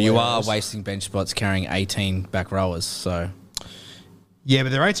actually think it's Well, hilarious. you are wasting bench spots carrying 18 back rowers, so. Yeah,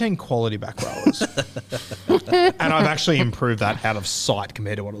 but they're 18 quality back rowers. And I've actually improved that out of sight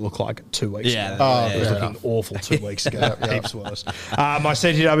compared to what it looked like 2 weeks Yeah. ago. It was looking awful 2 weeks ago. Heaps worse. My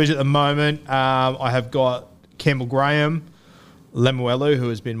CTWs at the moment, I have got Campbell Graham, Lemuelu, who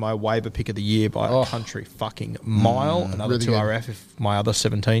has been my waiver pick of the year by a country fucking mile. Another really 2RF if my other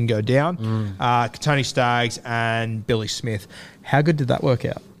 17 go down. Tony Staggs and Billy Smith. How good did that work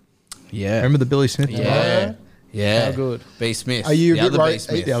out? Yeah. Remember the Billy Smith? Yeah. How good? B. Smith. Are you a the bit other worried- B.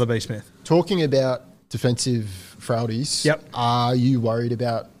 Smith. The other B. Smith. Talking about defensive frailties. Yep. Are you worried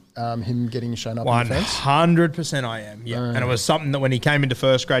about him getting shown up in defence? 100% I am, yeah. And it was something that when he came into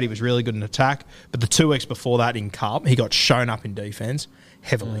first grade, he was really good in attack. But the 2 weeks before that in Cup, he got shown up in defence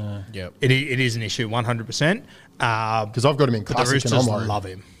heavily. Yep. It is an issue, 100%. Because I've got him in But the classic and Roosters I'm worried. love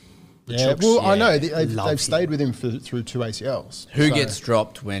him. Yeah, well, I know. love They've stayed with him through 2 ACLs. Who So- gets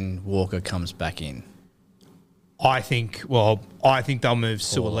dropped when Walker comes back in? I think they'll move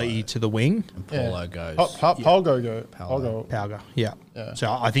Suoliti to the wing. And Paulo goes. Pauga. Yeah.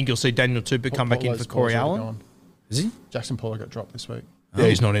 So I think you'll see Daniel Tupper come back in for Corey Allen. Is he? Jackson Paulo got dropped this week. Yeah,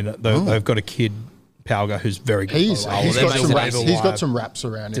 he's not in it. They've got a kid, Pauga, who's very good. He's by the way. they're got some making raps. it He's got alive. some raps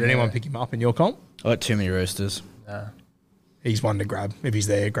around Did him. anyone pick him up in your comp? I got too many Roosters. He's one to grab. If he's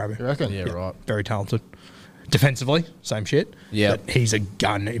there, grab him. You reckon? Yeah, right. Very talented. Defensively, same shit. Yeah. But he's a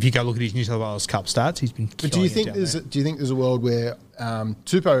gun. If you go look at his New South Wales Cup stats, he's been But killing do you it think down there's there. do you think there's a world where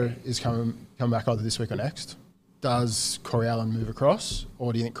Tupou is coming back either this week or next? Does Corey Allen move across,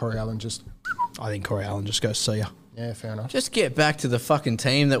 or do you think Corey Allen just? I think Corey Allen just goes see ya. Yeah, fair enough. Just get back to the fucking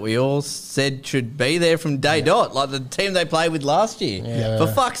team that we all said should be there from day dot, like the team they played with last year. Yeah. For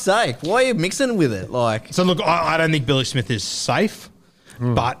fuck's sake, why are you mixing with it? Like, So look, I don't think Billy Smith is safe.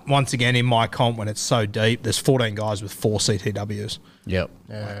 But once again, in my comp, when it's so deep, there's 14 guys with 4 CTWs. yep.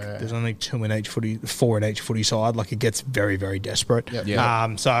 There's only 4 in each footy side. Like, it gets very, very desperate.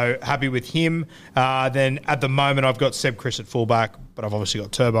 Yep. So happy with him. Then at the moment, I've got Seb Chris at fullback, but I've obviously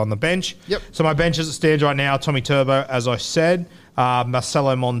got Turbo on the bench. Yep. So my bench as it stands right now, Tommy Turbo, as I said,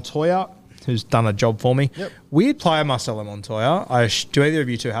 Marcelo Montoya, who's done a job for me. Yep. Weird player, Marcelo Montoya. Do either of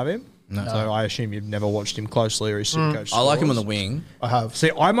you two have him? No. So I assume you've never watched him closely or his Supercoach I like him on scores. the wing. I have. See,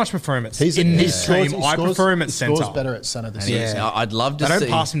 I much prefer him at He's in he this scores- team. he I scores- prefer him at he centre. Scores better at centre this Yeah. season. I'd love to They see. don't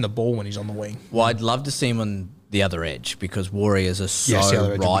pass him the ball when he's on the wing. Well, I'd love to see him on the other edge because Warriors are so Yes, the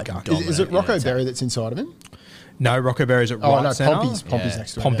other edge would be right. gun. and dominant Is it in Rocco attack. Berry that's inside of him? No, Rocco Berry's at Oh right no, centre. Pompey's Yeah.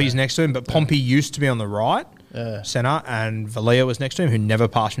 next to him. Pompey's next to him, but Pompey used to be on the right Yeah. centre, and Valia was next to him, who never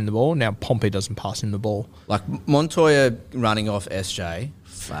passed him the ball. Now Pompey doesn't pass him the ball. Like Montoya running off SJ.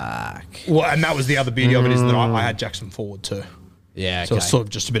 Fuck. Well, and that was the other beauty of it, is that I had Jackson forward too. Yeah. So Okay. it's sort of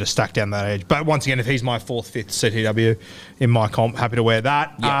just a bit of stack down that edge. But once again, if he's my 4th, 5th CTW in my comp, happy to wear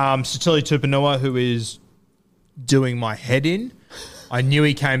that. Yeah. Satili Tupanua, who is doing my head in. I knew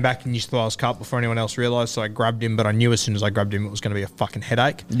he came back in New South Wales Cup before anyone else realised, so I grabbed him. But I knew as soon as I grabbed him, it was going to be a fucking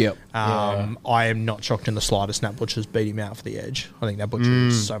headache. Yep. I am not shocked in the slightest. Nat Butcher's beat him out for the edge. I think Nat Butcher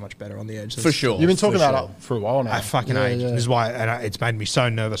is so much better on the edge. For sure. You've been talking for about sure. it for a while now. I fucking Yeah, age. yeah. This is why, and it's made me so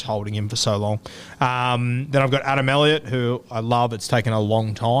nervous holding him for so long. Then I've got Adam Elliott, who I love. It's taken a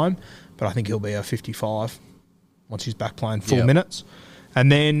long time, but I think he'll be a 55 once he's back playing full Yep. minutes. And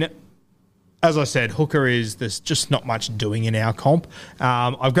then, as I said, hooker there's just not much doing in our comp.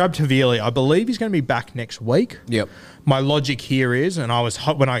 I've grabbed Havili. I believe he's going to be back next week. Yep. My logic here is, and I was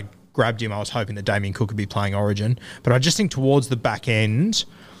when I grabbed him, I was hoping that Damien Cook would be playing Origin, but I just think towards the back end,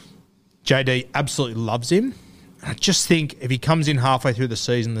 JD absolutely loves him. And I just think if he comes in halfway through the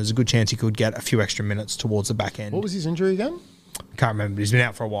season, there's a good chance he could get a few extra minutes towards the back end. What was his injury again? Can't remember, but he's been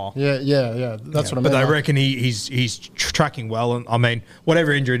out for a while. Yeah. That's what I meant. But I reckon he's tracking well, and I mean,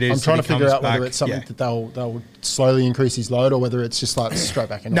 whatever injury it is, I'm trying to that he figure comes out whether back, it's something yeah. that they'll slowly increase his load, or whether it's just like straight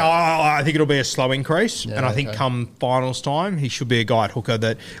back in. No, I think it'll be a slow increase, Yeah, and I think okay. come finals time, he should be a guy at hooker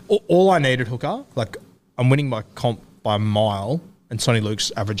that all I needed hooker. Like, I'm winning my comp by a mile, and Sonny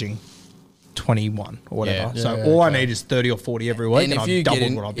Luke's averaging 21 or whatever. Yeah. So Yeah, all I okay. need is 30 or 40 every week, and, if I've you doubled get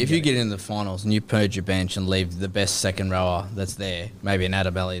in, what I've been if you getting. get in the finals and you purge your bench and leave the best second rower that's there, maybe an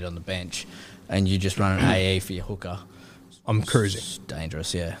Adam Elliott on the bench, and you just run an AE for your hooker, I'm cruising. it's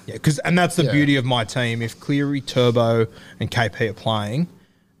dangerous. Yeah. Yeah, and that's the beauty of my team. If Cleary, Turbo, and KP are playing,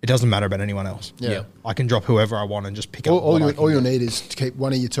 it doesn't matter about anyone else. Yeah. I can drop whoever I want and just pick up All what I can you'll get. need is to keep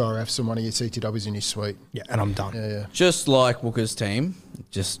one of your TRFs and one of your CTWs in your suite. Yeah, and I'm done. Yeah. Just like Wooker's team,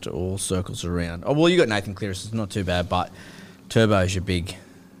 just all circles around. Oh well, you got Nathan Cleary, so it's not too bad, but Turbo's your big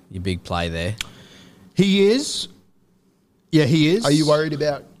play there. He is. Yeah, he is. Are you worried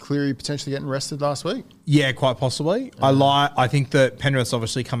about Cleary potentially getting rested last week? Yeah, quite possibly. I think that Penrith's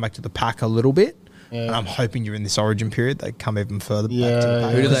obviously come back to the pack a little bit, and I'm hoping during this Origin period they come even further back to the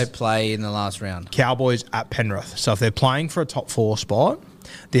pack. Who do they play in the last round? Cowboys at Penrith. So if they're playing for a top 4 spot,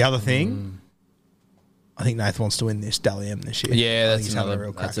 the other thing, I think Nath wants to win this Dally M this year. Yeah, I think that's he's having another. a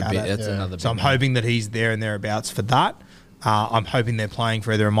real crack That's a at bit. it. That's another. So I'm big hoping that he's there and thereabouts for that. I'm hoping they're playing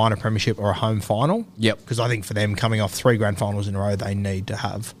for either a minor premiership or a home final. Yep. Because I think for them coming off 3 grand finals in a row, they need to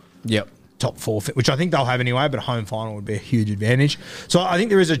have Yep. top 4, which I think they'll have anyway, but a home final would be a huge advantage. So I think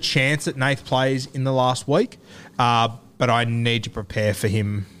there is a chance that Nath plays in the last week, but I need to prepare for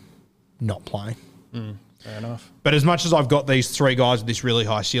him not playing. Fair enough. But as much as I've got these 3 guys with this really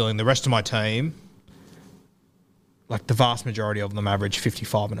high ceiling, the rest of my team, like the vast majority of them average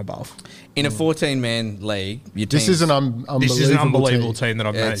 55 and above. In a 14-man league, your This team's- is an unbelievable This is an unbelievable team. team that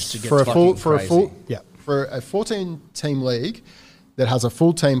I've It's managed to get For a to. full, fucking crazy. Yeah. for a 14-team league that has a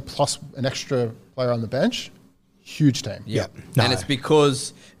full team plus an extra player on the bench, huge team. Yeah. And No. it's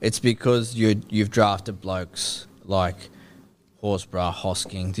because you've drafted blokes like Horsburgh,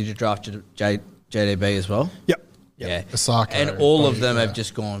 Hosking. Did you draft JDB as well? Yep. Yeah. Osako. And all of them have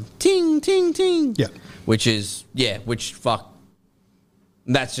just gone ting, ting, ting. Yeah. Which fuck.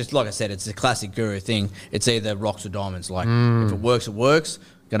 That's just, like I said, it's a classic guru thing. It's either rocks or diamonds. Like, if it works, it works.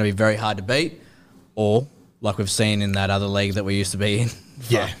 Going to be very hard to beat. Or, like we've seen in that other league that we used to be in.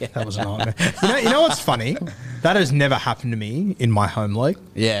 Yeah, that was a nightmare. You know what's funny? That has never happened to me in my home league.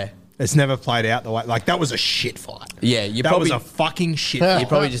 Yeah. It's never played out the way. Like, that was a shit fight. Yeah, you that probably- was a fucking shit fight. You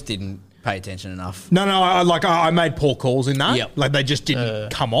probably just didn't pay attention enough. No, I made poor calls in that. Yep. Like, they just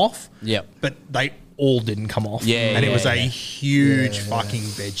didn't come off. Yep. But they all didn't come off. Yeah, and it was a yeah. huge fucking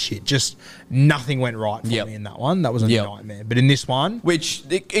bed shit. Just nothing went right for Yep. me in that one. That was a Yep. nightmare. But in this one, Which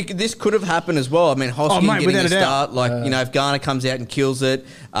this could have happened as well. I mean, Hosking mate, getting without a a doubt. start, like if Garner comes out and kills it,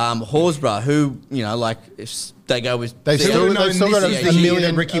 Horsburgh, who like if they go with They've who still- would have they've known still got this a is the year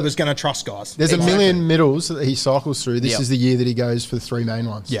million- that Ricky was going to trust guys. There's Exactly. a million middles that he cycles through. This Yep. is the year that he goes for the 3 main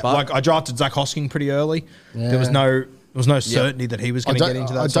ones. Yeah, But- like I drafted Zach Hosking pretty early. Yeah. There was no certainty that he was I going to get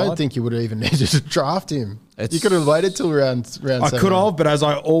into that I don't side. think you would have even needed to draft him. It's- You could have waited till round I 7. could have, but as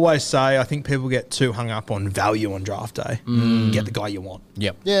I always say, I think people get too hung up on value on draft day. Get the guy you want.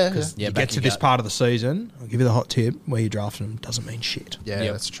 Yep. Yeah, Because Yeah, you back get to your this gut. part of the season, I'll give you the hot tip, where you draft them doesn't mean shit. yeah,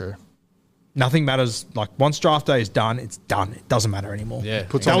 Yep. that's true. Nothing matters. Like, once draft day is done, it's done. It doesn't matter anymore. Yeah.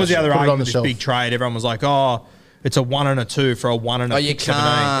 Puts That on was the other put it on argument the with this shelf. big trade. Everyone was like, oh, it's a 1 and a 2 for a 1 and a Oh, you pick 17.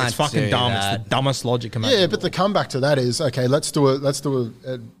 can't It's fucking do dumb. that. It's the dumbest logic imaginable. Yeah, but the comeback to that is okay. Let's do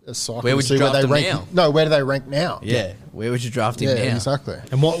a cycle. Where would to you see draft they them rank. now? No, where do they rank now? Yeah. Where would you draft him Yeah, now? exactly.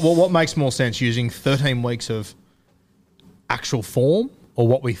 And what makes more sense, using 13 weeks of actual form or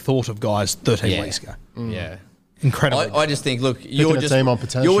what we thought of guys 13 Yeah. weeks ago? Yeah. Incredible. I just think, look, you're a just team on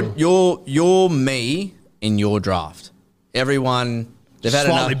potential. You're me in your draft. Everyone, they've had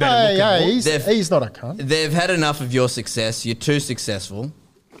Slightly enough. better looking Hey, boys. he's not a cunt. They've had enough of your success. You're too successful,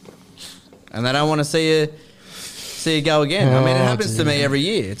 and they don't want to see you go again. I mean, it happens to me every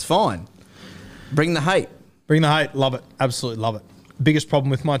year. It's fine. Bring the hate. Bring the hate. Love it. Absolutely love it. Biggest problem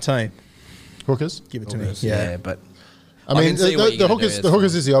with my team. Hookers. Give it to me. Yeah, but I mean, can see what the you're gonna hookers. do, The that's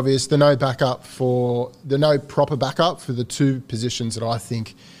hookers fine. is the obvious. The no proper backup for the 2 positions that I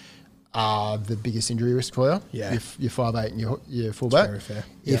think are the biggest injury risk for you. Yeah. Your 5'8" and your fullback. very fair.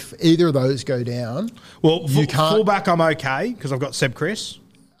 If either of those go down, Well, you can't. fullback, I'm okay because I've got Seb Chris.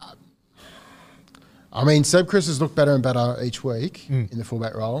 I mean, Seb Chris has looked better and better each week in the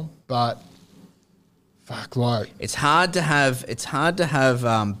fullback role, but fuck, like it's hard to have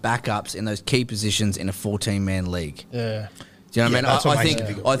backups in those key positions in a 14-man league. yeah. Do you know what I that's mean? what I makes think it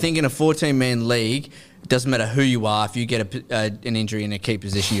difficult. I think in a 14-man league, it doesn't matter who you are. If you get an injury in a key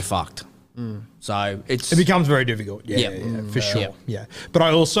position, you're fucked. So It becomes very difficult. Yeah, Yeah. for sure. Yeah. Yeah. But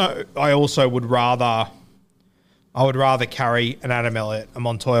I also would rather carry an Adam Elliott, a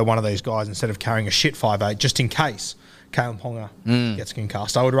Montoya, one of these guys, instead of carrying a shit 5'8", just in case Kalen Ponga gets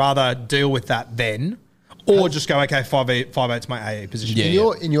concussed. I would rather deal with that then, Or just go, okay, 5'8's my AA position.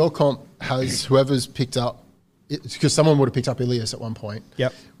 Yeah. In your comp, has whoever's picked up, because someone would have picked up Ilias at one point.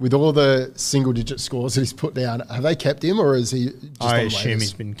 Yep. With all the single-digit scores that he's put down, have they kept him, or is he just I on assume waivers?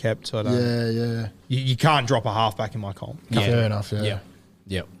 he's been kept. So I don't. Yeah. You can't drop a halfback in my comp. Fair enough, yeah.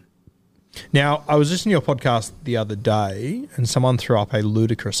 Yep. Now, I was listening to your podcast the other day, and someone threw up a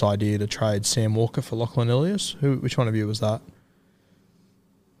ludicrous idea to trade Sam Walker for Lachlan Ilias. Which one of you was that?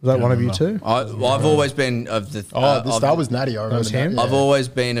 Was that one of you too? I've always been of the. That was Natty. I remember was him? that, yeah. I've always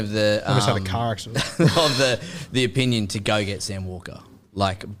been of the. Almost had a car accident. of the opinion to go get Sam Walker,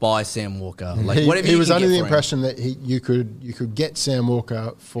 like buy Sam Walker, like whatever. He you was can under get the for him. impression that you could get Sam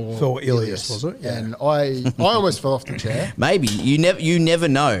Walker for Ilias, was it? Yeah. And I almost fell off the chair. Maybe you never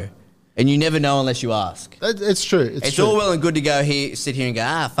know, and you never know unless you ask. It's true. It's true. all well and good to go here, sit here and go,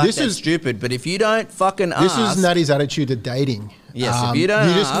 fuck, This that's is- stupid. But if you don't fucking ask, This is Natty's attitude to dating. Yes, if you don't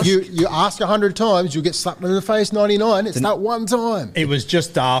ask- you ask 100 times, you'll get slapped in the face 99. It's that one time. It was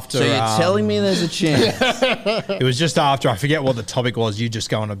just after. so you're telling me there's a chance? It was just after. I forget what the topic was. You just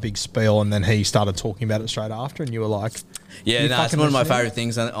go on a big spiel, and then he started talking about it straight after, and you were like, Yeah, You no, it's fucking one of my listening? favourite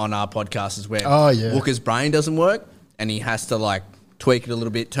things on our podcast is where Oh, yeah. Walker's brain doesn't work and he has to like tweak it a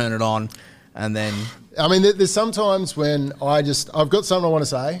little bit, turn it on, and then I mean, there's sometimes when I've got something I want to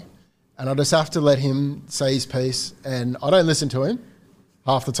say, and I just have to let him say his piece, and I don't listen to him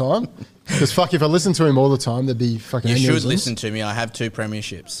half the time. Because fuck, if I listen to him all the time, there'd be fucking you should aneurysms. listen to me. I have 2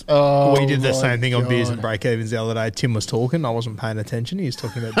 premierships. Oh, we did the my same thing on Beers and God. Breakevens the other day. Tim was talking. I wasn't paying attention. He was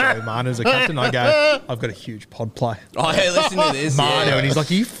talking about Joey Manu as a captain. I go, I've got a huge pod play. Oh, hey, listen to this. Manu, yeah. and he's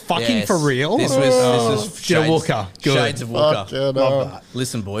like, are you fucking Yes. for real? This was Gina Walker. Good. Shades of Walker. Fuck, yeah, no. Love that.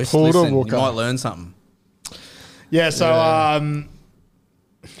 Listen, boys. Pulled a Listen, you Walker. might learn something. Yeah, so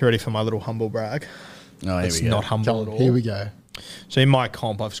you ready for my little humble brag? Oh, here It's we go. not humble at all. Here we go. So in my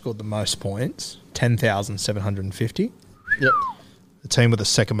comp, I've scored the most points, 10,750. Yep. The team with the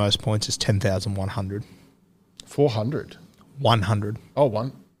second most points is 10,100. 400. 100. Oh,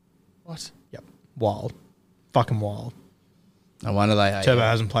 one. What? Yep. Wild. Fucking wild. No wonder they hate Turbo you.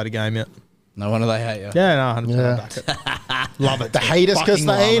 hasn't played a game yet. No wonder they hate you. Yeah, no, 100% Yeah. back it. Love it. The haters 'cause Fucking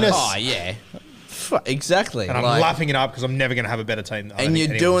the love it. anus. Oh, yeah. Exactly. And I'm Like- laughing it up because I'm never going to have a better team. I don't And think you're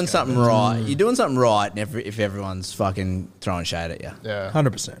anyone's doing gonna. something right. You're doing something right if everyone's fucking throwing shade at you. Yeah.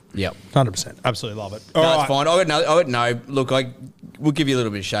 100%. Yep. 100%. Absolutely love it. No, All it's right. fine. I would know. Look, we'll give you a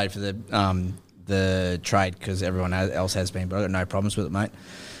little bit of shade for the trade because everyone else has been, but I got no problems with it, mate.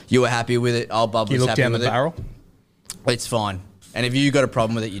 You were happy with it. I'll Bub You was look happy down the with barrel. it. It's fine. And if you got a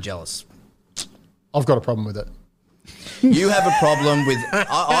problem with it, you're jealous. I've got a problem with it. You have a problem with.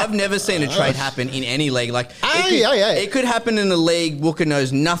 I've never seen a trade happen in any league. Like it could happen in a league Walker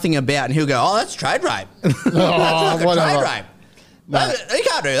knows nothing about, and he'll go, "Oh, that's trade rape. That's fucking whatever. trade rape. No. He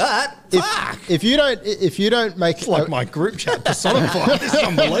can't do that. Fuck." If you don't make It's like my group chat personified. It's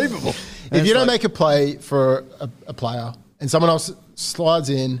unbelievable. if you don't make a play for a player and someone else slides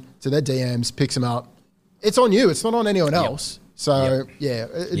in to their DMs, picks them up, it's on you. It's not on anyone else. So yeah,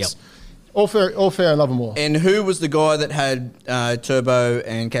 it's all fair and love and war. And who was the guy that had Turbo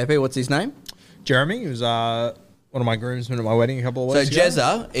and KP? What's his name? Jeremy, who was one of my groomsmen at my wedding a couple of So weeks ago.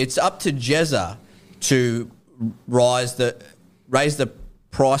 Jezza, it's up to Jezza to raise the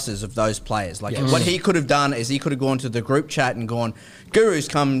prices of those players. Like what he could have done is he could have gone to the group chat and gone, Guru's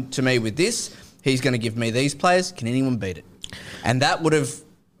come to me with this. He's going to give me these players. Can anyone beat it? And that would have.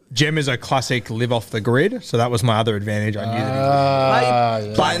 Jem is a classic live off the grid, so that was my other advantage. I knew that he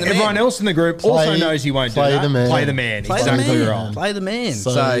would. Playing the Everyone man. else in the group also Play- knows he won't do play that. the man. Play the man. Play the Exactly man. right. Play the man.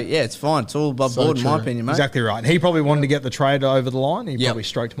 So- So yeah, it's fine. It's all above So board in my true. opinion, mate. Exactly right. And he probably wanted to get the trade over the line. He Yep. probably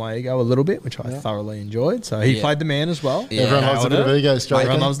stroked my ego a little bit, which I thoroughly enjoyed. So he Yeah. played the man as well. Yeah. Everyone loves a bit of ego stroke.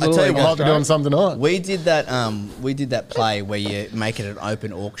 Everyone loves a I little tell you ego what, Might be doing stroke. something tonight. We did that play where you make it an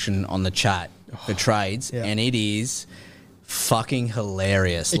open auction on the chat for trades, Yeah. and it is fucking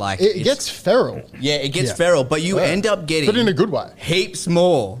hilarious. Like It it's- gets feral, it gets Yeah. feral, but you end up getting but in a good way. heaps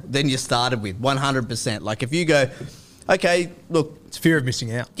more than you started with. 100%. Like if you go, okay, look, It's fear of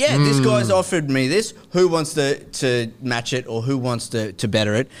missing out. yeah, this guy's offered me this. Who wants to match it or who wants to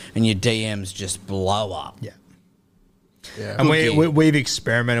better it? And your DMs just blow up. Yeah. Yeah. And Good gig. we've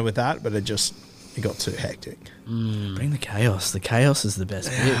experimented with that, but it got too hectic. Bring the chaos. The chaos is the best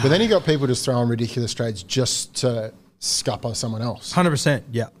bit. But then you got people just throwing ridiculous trades just to scupper someone else. 100%,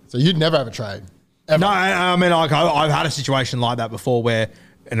 yeah. So you'd never have a trade. Ever. No, I mean, like, I've had a situation like that before where,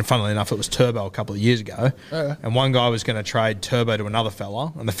 and funnily enough, it was Turbo a couple of years ago, and one guy was going to trade Turbo to another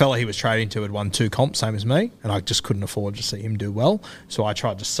fella, and the fella he was trading to had won 2 comps, same as me, and I just couldn't afford to see him do well. So I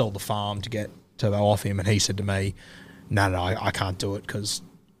tried to sell the farm to get Turbo off him, and he said to me, no, I can't do it because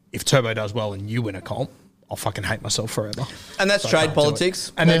if Turbo does well and you win a comp, I'll fucking hate myself forever. And that's So I trade can't do it.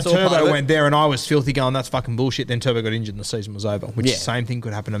 politics. And then That's all part of Turbo it. went there and I was filthy going, that's fucking bullshit. Then Turbo got injured and the season was over, which Yeah. the same thing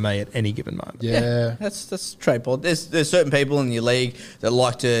could happen to me at any given moment. Yeah. That's trade politics. There's certain people in your league that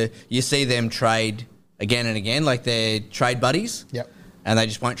like to, you see them trade again and again, like they're trade buddies. Yep. And they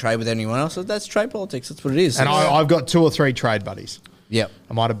just won't trade with anyone else. So that's trade politics. That's what it is. And I've got 2 or 3 trade buddies. Yep.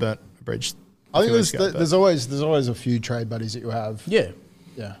 I might have burnt a bridge. I think few weeks ago, there's always a few trade buddies that you have. Yeah.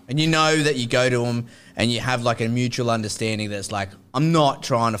 Yeah. And you know that you go to them and you have like a mutual understanding that's like, I'm not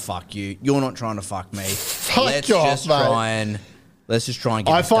trying to fuck you. You're not trying to fuck me. Let's off, just mate. try and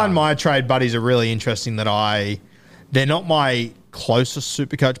get I this find done. my trade buddies are really interesting they're not my closest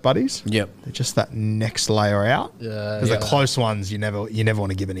Supercoach buddies. Yep. They're just that next layer out. Yeah, Because yeah. the close ones, you never want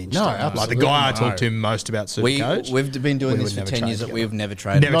to give an inch No, to. Like the absolutely guy I not. talk to most about Supercoach. We've been doing we this would for never 10 years trade that we've together. never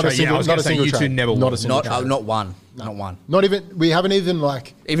traded. Never Not a trade. Yeah, single- I was not going a to say single you two trade. never Not a would. single trade. Not one. Not one. Not even, we haven't even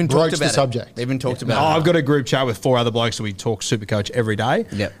like Even talked broached about the it. subject. Even talked Oh, about it. I've got a group chat with 4 other blokes that we talk Supercoach every day.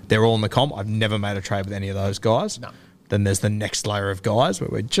 Yep. They're all in the comp. I've never made a trade with any of those guys. No. Then there's the next layer of guys where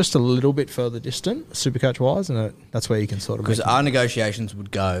we're just a little bit further distant, Supercoach wise, and that's where you can sort of Because make our negotiations would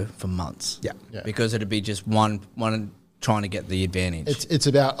go for months. Yeah. Yeah. Because it'd be just one trying to get the advantage. It's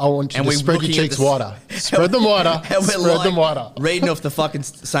about, I want you And to we're spread your looking at cheeks the- wider. Spread them wider. And we're Spread them wider. reading off the fucking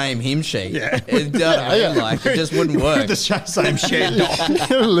same hymn sheet. Yeah. It, like, it just wouldn't work. the same shit.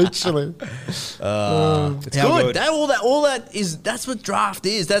 Literally. It's How good. good. All that is, that's what draft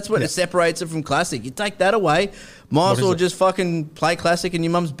is. That's what separates it from classic. You take that away, might as well just fucking play classic in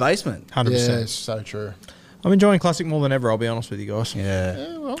your mum's basement. 100%. Yeah, so true. I'm enjoying classic more than ever. I'll be honest with you guys. Yeah.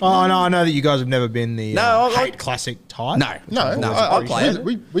 Oh no, I know that you guys have never been the No, I- hate classic type. No. No, I play it.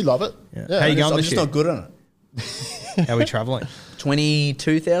 we love it. Yeah. How you going I'm this just year? not good on it. How are we travelling?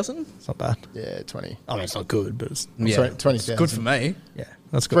 22,000? It's not bad. Yeah, 20. I mean, it's not good, but it's Yeah. 20,000. Good for me. yeah,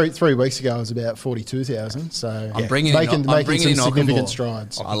 that's good. 3 weeks ago, it was about 42,000. So I'm bringing making in, I'm bringing some in significant Ockenball.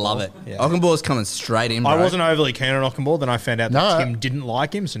 strides. I love it. Yeah. Ockenball's coming straight in, bro. I wasn't overly keen on Ockenball, then I found out that No. Tim didn't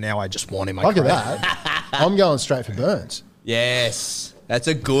like him, so now I just want him. Look at that. I'm going straight for Burns. Yes. That's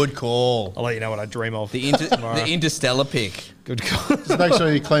a good call. I'll let you know what I dream of. The Interstellar pick. Good call. Just make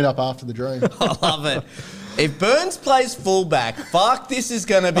sure you clean up after the dream. I love it. If Burns plays fullback, fuck, this is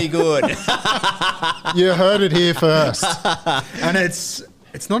going to be good. You heard it here first. And it's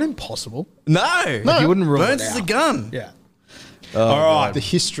not impossible. No. You wouldn't rule Burns it is out. a gun. Yeah. All right. The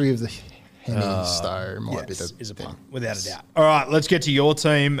history of the Hennies, though, might be Yes, the is a thing. pun, without a doubt. All right, let's get to your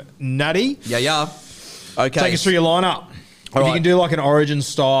team, Nutty. Yeah. Okay. Take us through your lineup. If you right. can do like an Origin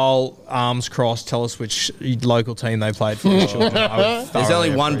style arms cross, tell us which local team they played for. There's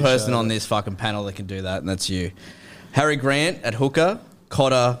only one person on this fucking panel that can do that, and that's you. Harry Grant at hooker,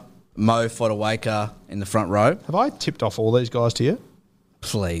 Cotter, Mo Fodawaker in the front row. Have I tipped off all these guys to you?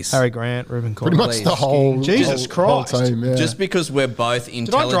 Please. Harry Grant, Ruben Cotter. Pretty much the whole Jesus whole Christ. team, yeah. Just because we're both Did I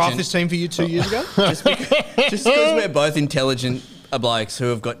intelligent. draft this team for you 2 years ago? Just because we're both intelligent blokes who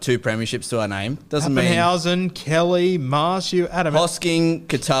have got 2 premierships to our name doesn't mean. Pappenhausen, Kelly, Marsh, Adam. Hosking,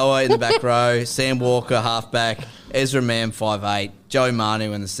 Katoa in the back row, Sam Walker halfback, Ezra Mann 5'8", Joey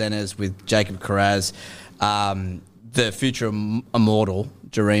Manu in the centres with Jacob Carraz, the future immortal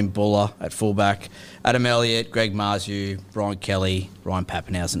Jareem Buller at fullback, Adam Elliott, Greg Marzu, Brian Kelly, Ryan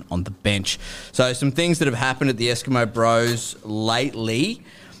Pappenhausen on the bench. So some things that have happened at the Eskimo Bros lately.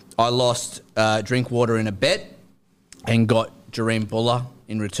 I lost Drinkwater in a bet and got Jareem Buller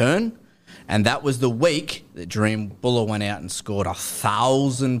in return. And that was the week that Jareem Buller went out and scored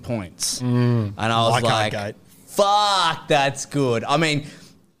 1,000 points. And I was Like like, fuck, that's good. I mean,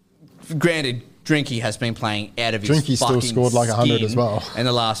 granted, Drinky has been playing out of his Drinky still fucking scored like 100 skin as well. in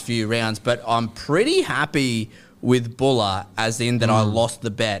the last few rounds. But I'm pretty happy with Buller, as in that I lost the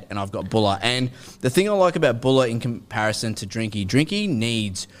bet and I've got Buller. And the thing I like about Buller in comparison to Drinky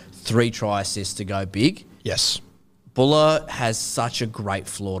needs 3 try assists to go big. Yes. Buller has such a great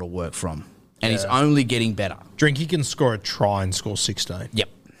floor to work from, and he's only getting better. Drinky can score a try and score 16. Yep.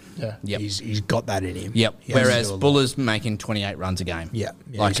 Yeah. Yep. He's got that in him. Yep. He has to Whereas do a lot. Buller's making 28 runs a game. Yeah.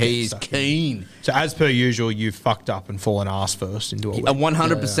 Like he's he's getting stuck keen. So as per usual, you fucked up and fallen ass first into a week.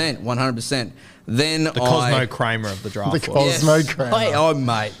 100%. 100%. Then The Cosmo Kramer of the draft. The was. Cosmo Kramer. Oh,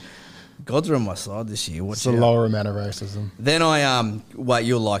 mate. Gods are on my side this year. Watch It's a out. lower amount of racism. Then I wait,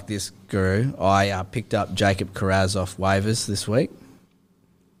 you'll like this, Guru. I picked up Jacob Carraz off waivers this week.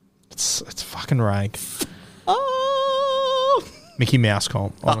 It's fucking rank. Oh, Mickey Mouse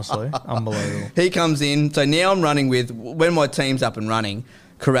comp, honestly. Unbelievable. he comes in. So now I'm running with, when my team's up and running,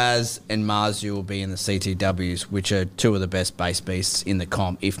 Carraz and Marzu will be in the CTWs, which are 2 of the best base beasts in the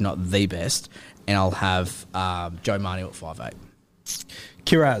comp, if not the best. And I'll have Joe Manu at 5'8".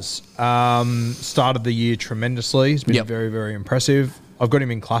 Kiraz started the year tremendously. He's been very, very impressive. I've got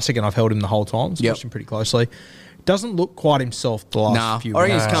him in Classic and I've held him the whole time, so watched him pretty closely. Doesn't look quite himself the last few weeks. I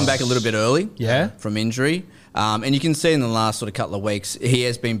reckon he's come back a little bit early from injury. And you can see in the last sort of couple of weeks, he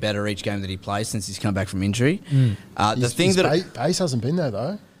has been better each game that he plays since he's come back from injury. His base hasn't been there,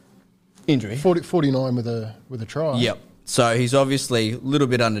 though. Injury? 49 with a try. Yep. So he's obviously a little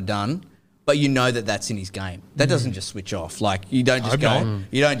bit underdone, but you know that that's in his game. That doesn't just switch off. Like, you don't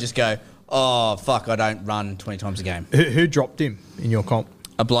just go, oh, fuck, I don't run 20 times a game. Who dropped him in your comp?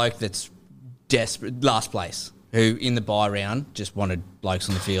 A bloke that's desperate, last place, who in the bye round just wanted blokes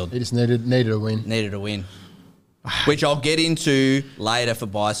on the field. He just needed a win. Needed a win. Which I'll get into later for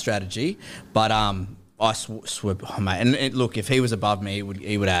buy strategy, but I mate. And look, if he was above me,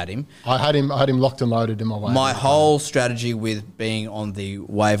 he would add him. I had him locked and loaded in my waiver. My whole strategy with being on the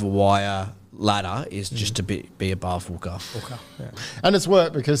waiver wire ladder is just to be above Walker. Yeah. And it's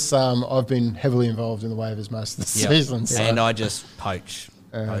worked because I've been heavily involved in the waivers most of the season. So. And I just poach.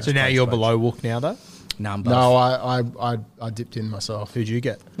 So now you're below Wook now, though? No, I dipped in myself. Who'd you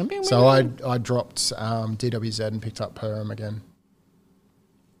get? So I dropped DWZ and picked up Perham again.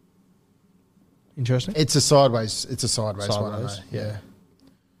 Interesting. It's a sideways one, I know. Yeah.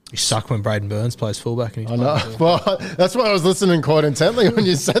 You suck when Braden Burns plays fullback. And he's I know. Well, that's why I was listening quite intently when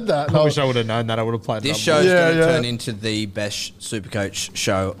you said that. I wish I would have known that. I would have played. This show's going to turn into the best Supercoach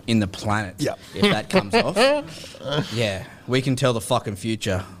show in the planet. Yep. If that comes off. Yeah. We can tell the fucking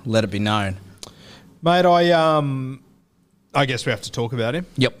future. Let it be known. Mate, I guess we have to talk about him.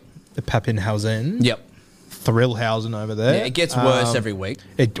 Yep. The Pappenhausen. Yep. Thrillhausen over there. Yeah, it gets worse every week.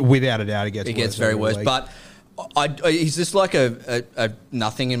 Without a doubt, it gets worse. It gets very worse. Week. But he's just like a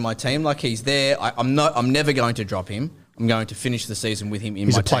nothing in my team. Like, he's there. I'm never going to drop him. I'm going to finish the season with him in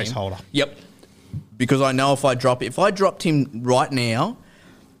my team. He's a placeholder. Yep. Because I know if I dropped him right now,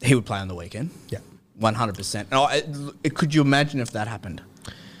 he would play on the weekend. Yeah. 100%. And could you imagine if that happened?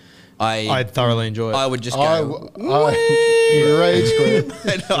 I'd thoroughly enjoy it. I would just go, rage quit.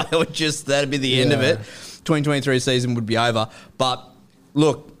 and I would just, that'd be the end of it. 2023 season would be over. But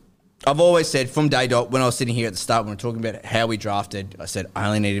look, I've always said from day dot, when I was sitting here at the start, when we were talking about how we drafted, I said, I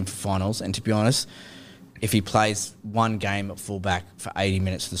only need him for finals. And to be honest, if he plays one game at fullback for 80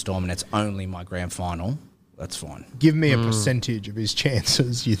 minutes for the Storm and it's only my grand final, that's fine. Give me a percentage of his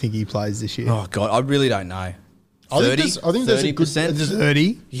chances you think he plays this year. Oh, God, I really don't know. 30? I think there's a good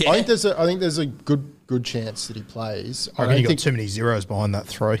 30. Yeah. I think there's a good chance that he plays. I reckon you got too many zeros behind that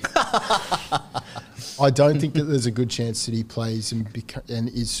 3. I don't think that there's a good chance that he plays and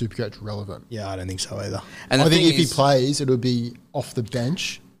is Supercoach relevant. Yeah, I don't think so either. And I think if he plays, it'll be off the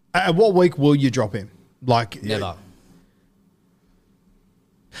bench. At what week will you drop him? Like never.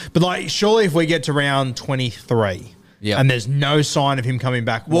 But like, surely if we get to round 23, and there's no sign of him coming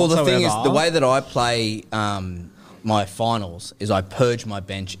back. Well, whatsoever, the thing is, the way that I play my finals is I purge my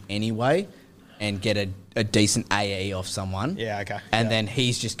bench anyway and get a decent AE off someone. Yeah, okay. And then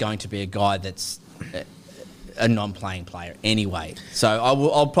he's just going to be a guy that's a non-playing player anyway. So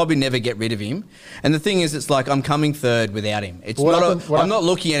I'll probably never get rid of him. And the thing is, it's like I'm coming third without him. It's I'm not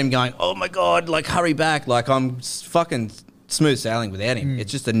looking at him going, oh my God, like hurry back. Like I'm fucking smooth sailing without him.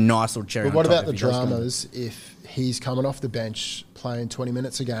 It's just a nice little cherry on top. But what about the dramas if he's coming off the bench playing 20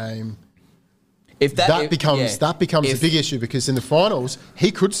 minutes a game? If that becomes a big issue, because in the finals he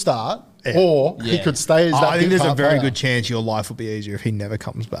could start or he could stay as that. I think there's a very player. good chance your life will be easier if he never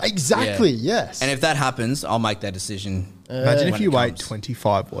comes back. Exactly. Yes. And if that happens, I'll make that decision. Imagine if you wait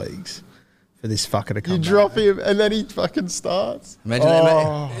 25 weeks for this fucker to come. You back. drop him and then he fucking starts.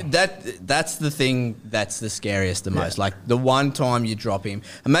 Imagine that's the thing that's the scariest the most. Like the one time you drop him.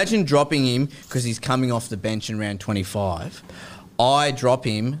 Imagine dropping him because he's coming off the bench in round 25. I drop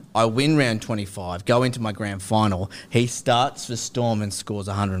him, I win round 25, go into my grand final. He starts for Storm and scores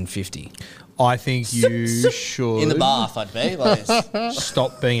 150. I think you should... In the bath, I'd be. Like this.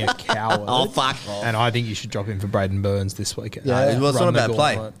 Stop being a coward. Oh, fuck off. And I think you should drop him for Braden Burns this weekend. Yeah. Well, it's not a bad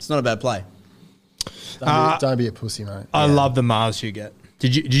play. It's not a bad play. Don't be a pussy, mate. I love the Mars you get.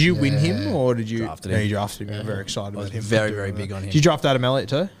 Did you win him or did you... Drafted him. No, you drafted him. You're very excited about him. Very, very big on him. Did you draft Adam Elliott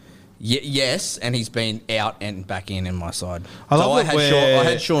too? Yes, and he's been out and back in my side. I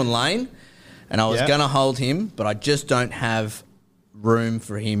had Sean Lane, and I was going to hold him, but I just don't have room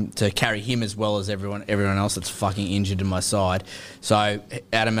for him to carry him as well as everyone else that's fucking injured in my side. So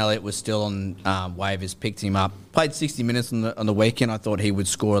Adam Elliott was still on waivers, picked him up, played 60 minutes on the weekend. I thought he would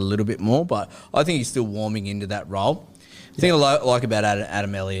score a little bit more, but I think he's still warming into that role. The thing I like about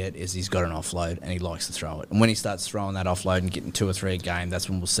Adam Elliott is he's got an offload and he likes to throw it. And when he starts throwing that offload and getting 2 or 3 a game, that's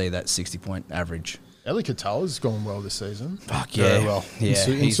when we'll see that 60-point average. Ellie Katoa's gone well this season. Fuck Very yeah. well. Yeah,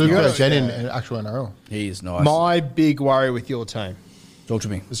 In he's Supercoach nice. and in actual NRL. He is nice. My big worry with your team. Talk to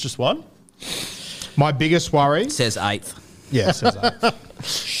me. It's just one? My biggest worry. It says 8th. Yeah, says that.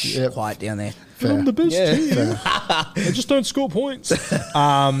 Yep. Quiet down there. Fair. I'm the best Yeah. team. I just don't score points.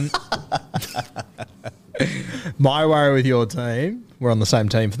 My worry with your team, we're on the same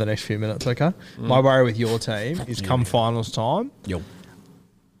team for the next few minutes, okay? My worry with your team is come finals time, Yo.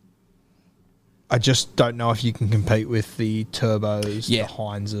 I just don't know if you can compete with the Turbos, Yeah. the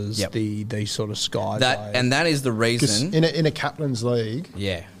Hineses, Yep. the sort of Sky. That is the 'Cause reason. in a Kaplan's League,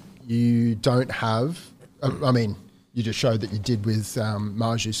 Yeah. you don't have. I mean, you just showed that you did with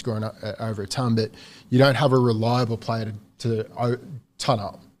Marju scoring over a ton, but you don't have a reliable player to ton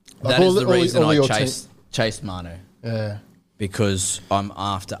up. Like That is the reason I your chased Manu. Yeah, Because I'm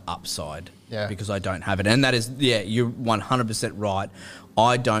after upside. Yeah. Because I don't have it. And that is, you're 100% right.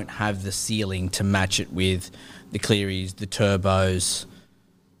 I don't have the ceiling to match it with the Clearys, the Turbos,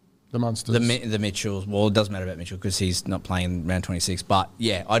 the Munsters. the Mitchells. Well, it doesn't matter about Mitchell because he's not playing round 26. But,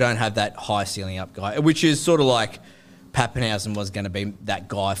 yeah, I don't have that high ceiling up guy, which is sort of like Pappenhausen was going to be that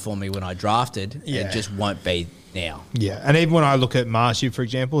guy for me when I drafted. Yeah. It just won't be now. Yeah, and even when I look at Marshy, for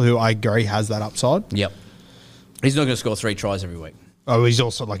example, who I agree has that upside. Yep. He's not going to score 3 tries every week. Oh, he's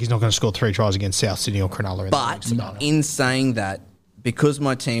also he's not going to score 3 tries against South Sydney or Cronulla. But in saying that, because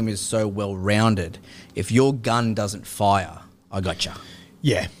my team is so well-rounded, if your gun doesn't fire, I gotcha.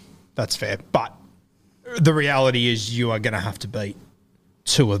 Yeah, that's fair. But the reality is you are going to have to beat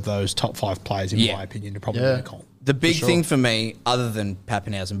 2 of those top 5 players, in my opinion, to probably win a comp. The big thing for me, other than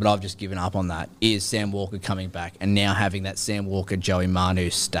Pappenhausen, but I've just given up on that, is Sam Walker coming back and now having that Sam Walker, Joey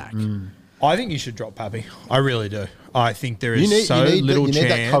Manu stack. I think you should drop Pappy. I really do. I think there is You need little you chance.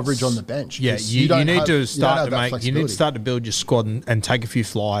 need that coverage on the bench. Yeah, 'cause you don't need have- to you don't start have to that make. You need to flexibility. start to build your squad and take a few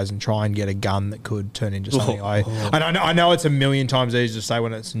flyers and try and get a gun that could turn into something. And I know it's a million times easier to say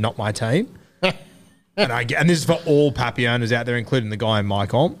when it's not my team. And this is for all Pappy owners out there, including the guy in my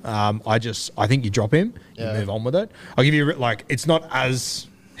comp. I think you drop him, you move on with it. I'll give you it's not as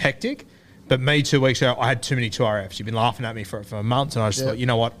hectic. But me 2 weeks ago, I had too many 2RFs. You've been laughing at me for months, and I just thought, you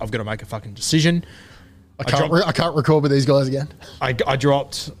know what, I've got to make a fucking decision. I can't record with these guys again. I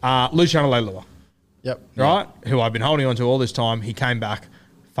dropped Luciano Leilua, Yep. right? Who I've been holding on to all this time. He came back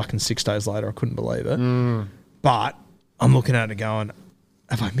fucking 6 days later. I couldn't believe it. But I'm looking at it going,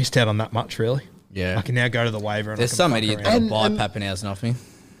 have I missed out on that much, really? Yeah. I can now go to the waiver and There's I can some fuck idiot around. that'll buy Pappenhausen off me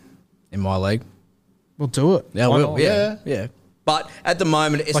in my league. We'll do it. Yeah, I Why will. not? Yeah. But at the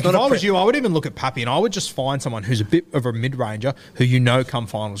moment, it's Like not if a I was you, I would even look at Pappy and I would just find someone who's a bit of a mid-ranger who come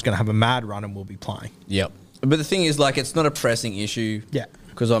final is going to have a mad run and will be playing. Yep. But the thing is, it's not a pressing issue. Yeah.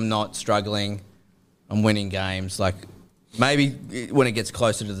 Because I'm not struggling. I'm winning games. Maybe when it gets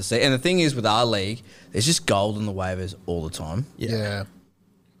closer to the season. And the thing is, with our league, there's just gold on the waivers all the time. Yeah.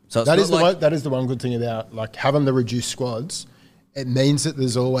 So it's That not is that is the one good thing about having the reduced squads. It means that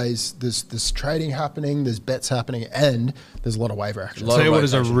there's trading happening, there's bets happening, and there's a lot of waiver action. I'll tell you what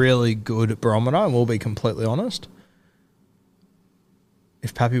is a rotation. really good barometer, and we'll be completely honest.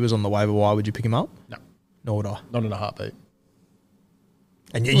 If Pappy was on the waiver, why would you pick him up? No, Nor would I. not in a heartbeat.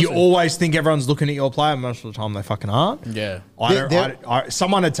 And you always think everyone's looking at your player. Most of the time, they fucking aren't. Yeah.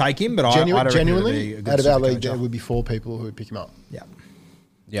 Someone would take him, but I don't reckon it'd be Genuinely, a good out of our super league, coach. there would be 4 people who would pick him up. Yeah.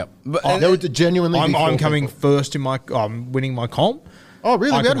 Yep. But, There would genuinely be 4 I'm coming people. first in I'm winning my comp. Oh,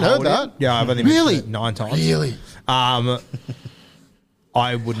 really? I We can hadn't heard hold that. him. Yeah, I've only Really? mentioned it 9 times. Really?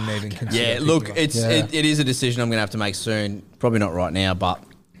 I wouldn't even consider yeah, picking look, him up. it is a decision I'm going to have to make soon. Probably not right now, but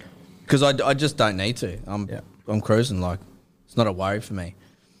because I just don't need to. I'm cruising. It's not a worry for me.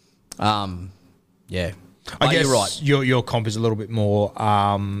 Yeah. I guess you're right. your comp is a little bit more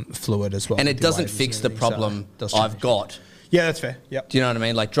fluid as well. And with it your doesn't waivers fix and the everything, so problem it does I've change. got. Yeah, that's fair. Yep. Do you know what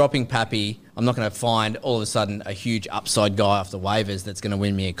I mean? Dropping Pappy, I'm not going to find all of a sudden a huge upside guy off the waivers that's going to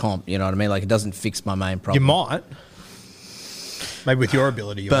win me a comp. You know what I mean? It doesn't fix my main You problem. might. Maybe with your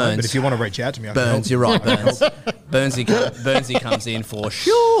ability, you won't, but if you want to reach out to me, I can help Burns, you're right, Burns. Burnsy comes in for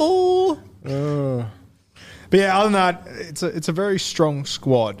sure. But yeah, other than that, it's a very strong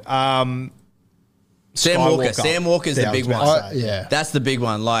squad. Sam Walker's the Yeah, big I was one. about to say. Yeah. That's the big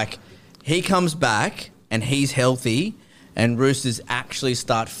one. He comes back and he's healthy and Roosters actually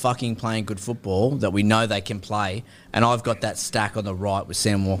start fucking playing good football that we know they can play. And I've got that stack on the right with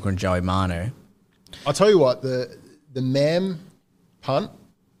Sam Walker and Joey Manu. I'll tell you what, the Mam punt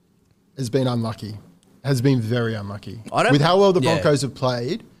has been unlucky. Has been very unlucky. With how well the Broncos have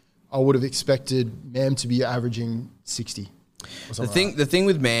played, I would have expected Mam to be averaging 60. The thing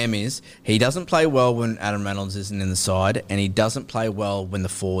with Mam is he doesn't play well when Adam Reynolds isn't in the side and he doesn't play well when the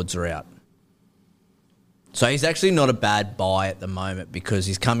forwards are out. So he's actually not a bad buy at the moment because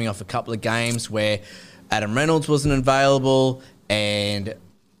he's coming off a couple of games where Adam Reynolds wasn't available and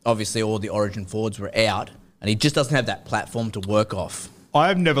obviously all the Origin forwards were out and he just doesn't have that platform to work off. I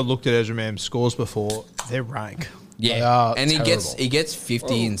have never looked at Ezra Mam's scores before. They're rank. Yeah, and terrible. he gets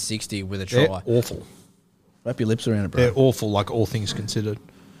 50 and 60 with a try. They're awful. Wrap your lips around it, bro. They're awful, like all things considered.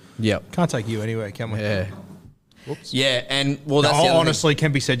 Yep. Can't take you anywhere, can we? Yeah. Whoops. Yeah, and well, that's No, the other honestly,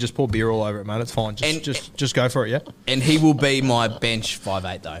 can be said. Just pour beer all over it, man. It's fine. Just go for it. Yeah. thing. And he will be my bench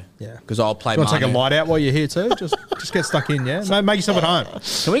 5'8", though. Yeah. Because I'll play. You want to take a Manu. light out while you're here too? Just get stuck in. Yeah. Make yourself at home.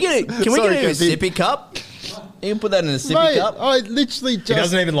 Can we get a Sorry, a Kathy. sippy cup? You can put that in a sippy Mate, cup. I literally He just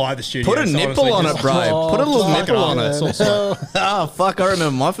doesn't even light the studio. Put a so nipple honestly, on it, just- bro. Put a little fuck nipple on man. it. also- Oh, fuck. I remember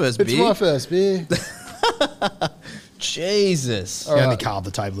my first It's beer. my first beer. Jesus. He only carved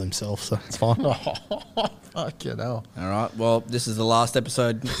the table himself, so it's fine. Fucking hell. All right. Well, this is the last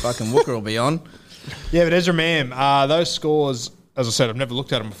episode fucking Wooker will be on. Yeah, but Ezra Mam, those scores, as I said, I've never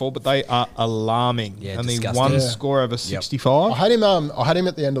looked at them before, but they are alarming. Yeah, Only disgusting. one Yeah. score over 65. I had him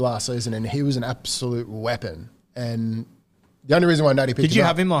at the end of last season, and he was an absolute weapon. And the only reason why Natty picked Did you him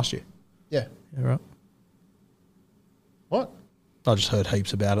have up, him last year? Yeah. Yeah, right. What? I just heard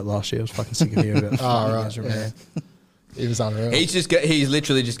heaps about it last year. I was fucking sick of hearing about Oh, right. Ezra Yeah. Mam. He was unreal. He's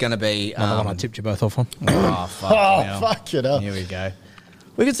literally just going to be. Another one I tipped you both off on. Oh, fuck. Oh, now. fuck it up. Here we go.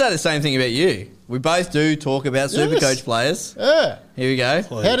 We could say the same thing about you. We both do talk about Yes. Supercoach players. Yeah. Here we go.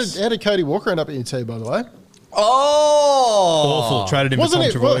 How did Cody Walker end up at your team, by the way? Oh! Awful. Traded him for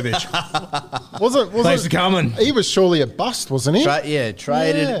Wasn't Tom it- Travojevic. Wasn't Thanks for coming. He was surely a bust, wasn't he?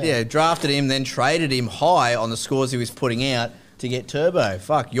 Drafted him, then traded him high on the scores he was putting out to get Turbo.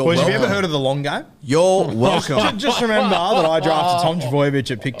 Fuck, you're Boys, have welcome. you ever heard of the long game? You're welcome. Just remember that I drafted Tom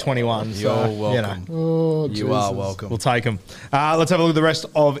Travojevic at pick 21. So, You're welcome. You know, Oh, You are Jesus. welcome. we'll take him. Let's have a look at the rest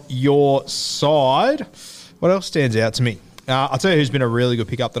of your side. What else stands out to me? I'll tell you who's been a really good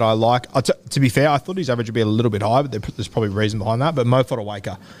pickup that I like. To be fair, I thought his average would be a little bit higher, but there's probably a reason behind that. But Mo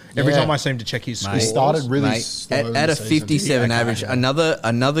Fodawaker, every Yeah. time I seem to check his scores, He started really Mate, slow in at the a season. 57 Yeah, okay. average,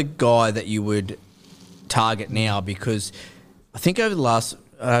 another guy that you would target now because I think over the last,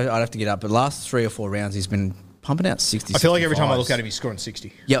 I'd have to get up, but last 3 or 4 rounds he's been pumping out 60. I feel like every time I 65s. look at him, he's scoring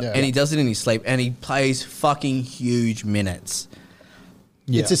 60. Yep, Yeah. and he does it in his sleep, and he plays fucking huge minutes.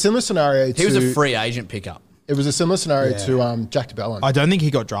 Yeah. It's a similar scenario to... He was a free agent pickup. It was a similar scenario Yeah. to Jack DeBellin. I don't think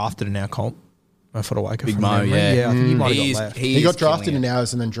he got drafted in our comp. Mo Fodawaker. Big from Mo, memory. yeah. Yeah, I think he might have He's- got left. He is got drafted killing in it.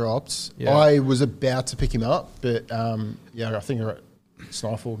 ours and then dropped. Yeah. I was about to pick him up, but I think I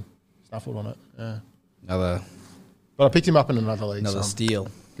snuffled on it. Yeah. Another But I picked him up in another league. so steal.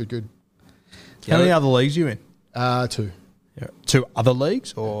 Good. How many other leagues are you in? 2. Yeah. 2 other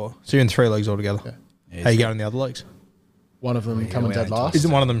leagues? Or so you're in 3 leagues altogether? Yeah. How you going in the other leagues? One of them we coming dead don't talk. last. Isn't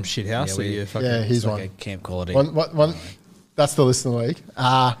one of them shit house? Yeah, that we- you fucking- Yeah, he's It's like one. a camp quality. One. That's the list in the league.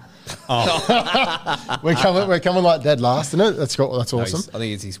 We're coming like dead last, isn't it? That's No, awesome. I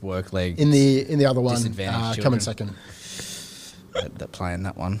think it's his work league. In the other one, Disadvantaged coming children. second. that playing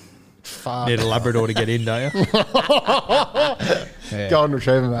that one. Fuck. Need a Labrador to get in, don't you? Yeah. Golden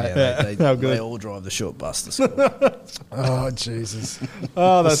Retriever, mate. Yeah, How good. they all drive the short bus to school. Oh Jesus!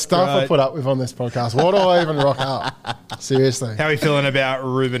 Oh, The that's stuff I great. put up with on this podcast. What do I even rock up? Seriously. How are you feeling about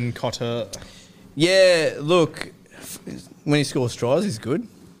Ruben Cotter? Yeah, look, when he scores tries, he's good.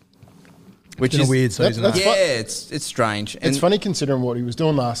 Which It's been is a weird season. that's eh? yeah, fu- it's strange. It's funny considering what he was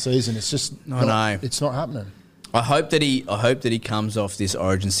doing last season. It's just I know. it's not happening. I hope that he comes off this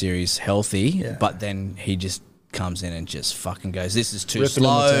Origin series healthy, Yeah. but then he just comes in and just fucking goes, this is too Ripping in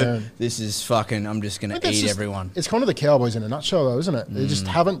the slow. turn. This is fucking, I'm just going I think to that's eat just- everyone. It's kind of the Cowboys in a nutshell, though, isn't it? They just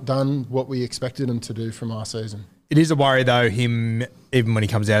haven't done what we expected them to do from last season. It is a worry, though, him, even when he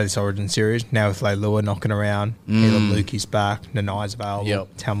comes out of this Origin series, now with Leilua knocking around, Neelan Lukey's back, Nanai's available, Yep.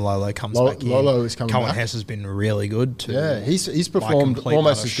 Tamalolo comes Lo- back in. Lolo is coming Cohen back. Hess has been really good, too. Yeah, he's My performed complete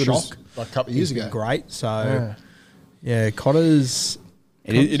almost utter as good as shock. like a couple of years He's been ago. great, so, yeah, Cotter's...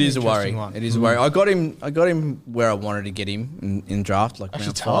 It is a worry. interesting one. It is a worry. I got him where I wanted to get him in draft, like Actually,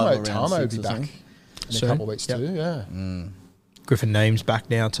 round 5 or round Tamo would 6 be or back something. in Soon. a couple of weeks Yep. too. Yeah, Griffin Neem's back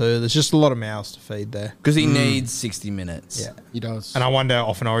now, too. There's just a lot of mouths to feed there. Because he needs 60 minutes. Yeah. he does. And I wonder,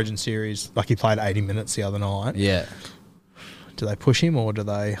 off an Origin series, like he played 80 minutes the other night, Yeah. do they push him or do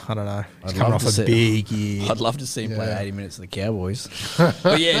they, I don't know. He's I'd coming love off to a see- big year. I'd love to see him play Yeah. 80 minutes of the Cowboys.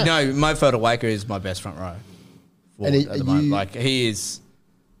 But yeah, no, Mo Fodawaker is my best front row. And At the moment. Like, he's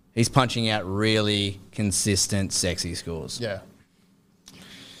punching out really consistent, sexy scores. Yeah.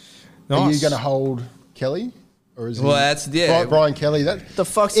 Nice. Are you going to hold Kelly, or is Well, he? that's Brian Kelly. That The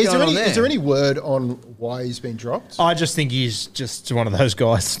fuck's is going there on any, there? Is there any word on why he's been dropped? I just think he's just one of those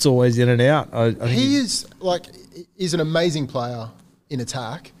guys that's always in and out. I think He's an amazing player in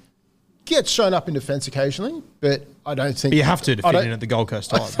attack. Gets shown up in defence occasionally, but I don't think you have to fit in at the Gold Coast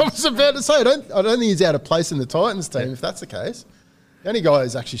Titans. I was about to say I don't think he's out of place in the Titans team if that's the case. The only guy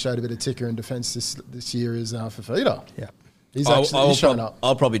who's actually showed a bit of ticker in defence this year is Fafita. Yeah. He's shown up.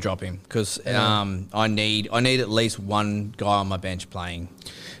 I'll probably drop him because I need at least one guy on my bench playing.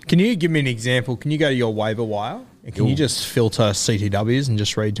 Can you give me an example? Can you go to your waiver wire? And can you just filter CTWs and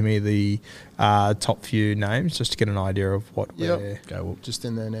just read to me the top few names just to get an idea of what we're just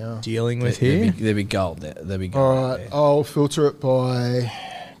in there now. dealing with here? There'll be gold there. There'll be gold. All right, there. I'll filter it by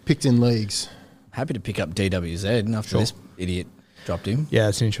picked in leagues. Happy to pick up DWZ after this idiot dropped him. Yeah,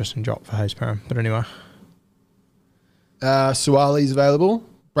 it's an interesting drop for Hayes Parham. But anyway. Suwali's available.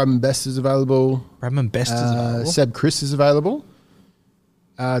 Bradman Best is available. Bradman Best is available. Seb Chris is available.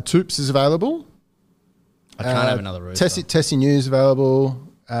 Toops is available. I can't have another rooster. Tessie News available.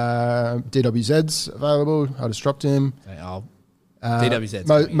 DWZ's available. I just dropped him. DWZ's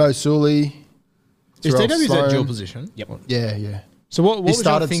Mo Suley. Is Terrell DWZ Sloan. dual position? Yep. Yeah. So what was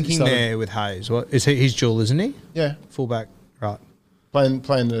started- your thinking he started- there with Hayes? What is he's dual, isn't he? Yeah. Fullback, right. Playing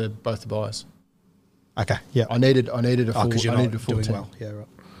both the buys. Okay, yeah. I needed a full. Because you're I needed not a full doing team. well. Yeah,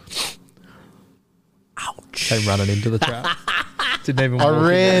 right. Ouch. Came running into the trap. Didn't even I walk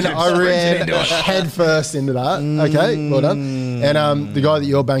ran into it. head first into that. Okay, well done. And the guy that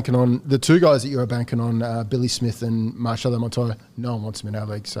you're banking on, the two guys that you're banking on, Billy Smith and Marshall Montoya, no one wants him in our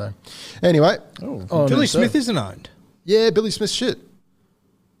league. So, anyway, Billy Smith isn't owned. Yeah, Billy Smith's shit.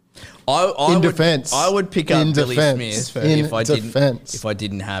 I In would- defence. I would pick up In Billy defence. Smith In if I defence.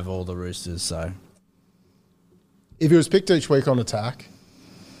 didn't have all the Roosters. So If he was picked each week on attack,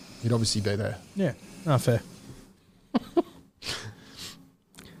 he'd obviously be there. Yeah, no, fair.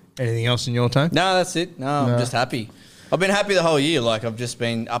 Anything else in your time? no, that's it. No, I'm just happy. I've been happy the whole year. Like I've just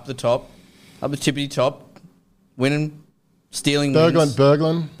been up the tippity top, winning, stealing wins.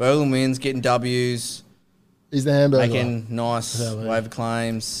 Berglund wins, getting W's, is the hamburger. making nice Is that what it waiver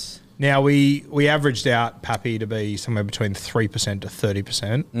claims. Now, we averaged out Pappy to be somewhere between 3% to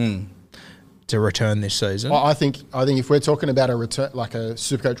 30% to return this season. I think if we're talking about a return, like a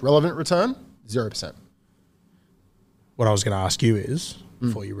Supercoach relevant return, 0%. What I was going to ask you is,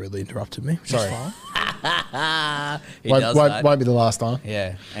 before you rudely interrupted me, which is fine. Won't be the last time.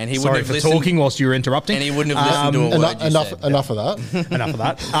 Yeah, and he Sorry wouldn't for have listened, talking whilst you were interrupting. and he wouldn't have listened to a word you said. Enough of that. Enough of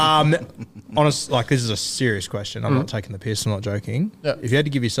that. Honest, like this is a serious question. I'm not taking the piss. I'm not joking. Yeah. If you had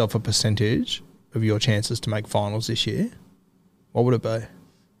to give yourself a percentage of your chances to make finals this year, what would it be?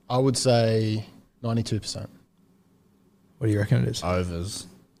 I would say 92%. What do you reckon it is? Overs.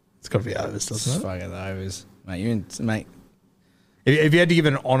 It's got to be overs, doesn't it? Fucking overs, mate. If you had to give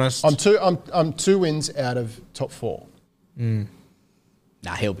an honest, I'm 2 wins out of top 4. Nah,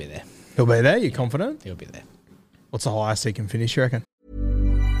 he'll be there. he'll be there. You confident? He'll be there. What's the highest he can finish? You reckon?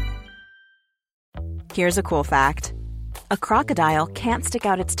 Here's a cool fact. A crocodile can't stick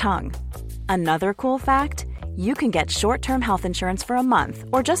out its tongue. Another cool fact, you can get short-term health insurance for a month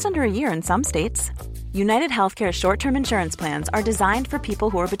or just under a year in some states. United Healthcare short-term insurance plans are designed for people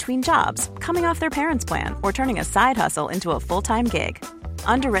who are between jobs, coming off their parents' plan, or turning a side hustle into a full-time gig.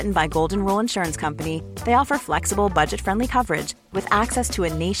 Underwritten by Golden Rule Insurance Company, they offer flexible, budget-friendly coverage with access to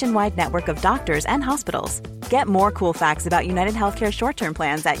a nationwide network of doctors and hospitals. Get more cool facts about United Healthcare short-term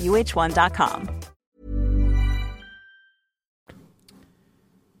plans at uh1.com.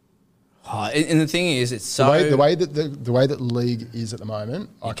 And the thing is, it's so The way that the league is at the moment,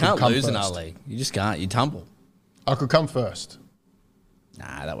 you can't lose in our league. You just can't. You tumble. I could come first.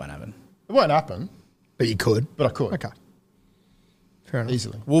 Nah, that won't happen. It won't happen, But you could. but I could. Okay. Fair enough.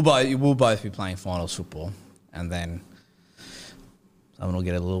 Easily. We'll both be playing finals football, and then someone will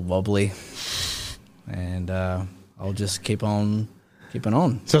get a little wobbly, and I'll just keep on keeping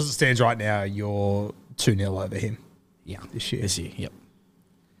on. So as it stands right now, you're 2-0 over him. Yeah, This year. yep.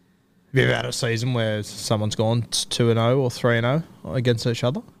 Have you ever had a season where someone's gone 2-0 or 3-0 against each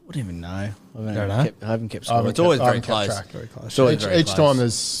other? I wouldn't even know. I haven't kept I score. haven't It's always kept- I very haven't kept close. track. Very close. It's always very Each close. time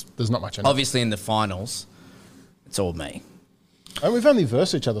there's not much in it. Obviously, in the finals, it's all me. And we've only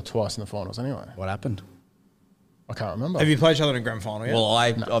versed each other twice in the finals anyway. What happened? I can't remember. Have you played each other in grand final yet? Well,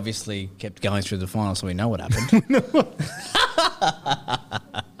 I obviously kept going through the finals, so we know what happened.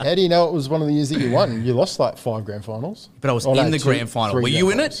 How do you know it was one of the years that you won? You lost like 5 grand finals. But I was Oh, no, in the 2, grand final. 3 Were you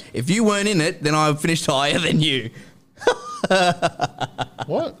in grand it? If you weren't in it, then I finished higher than you.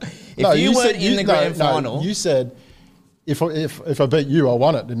 What? If you weren't in the grand final- you said if I beat you, I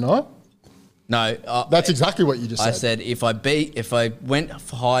won it, didn't I? No, That's exactly what you just said. I said if I went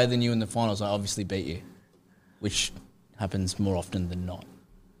higher than you in the finals, I obviously beat you, which happens more often than not.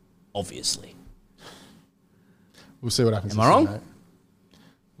 Obviously. We'll see what happens. Am I wrong? Year,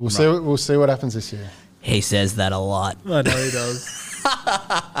 mate. We'll see what happens this year. He says that a lot. I know he does.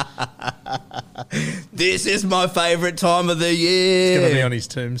 This is my favourite time of the year. It's going to be on his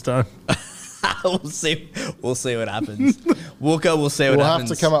tombstone. We'll see what happens. Walker, we'll see what happens. We'll have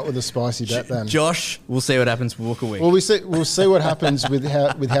to come up with a spicy bet then. Josh, we'll see what happens for Walker week. Well, we'll see what happens with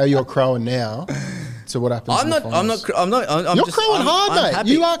how you're crowing now. To what happens? I'm not. You're crowing hard,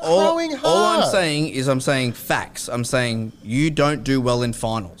 mate. You are crowing hard. All I'm saying is I'm saying facts. I'm saying you don't do well in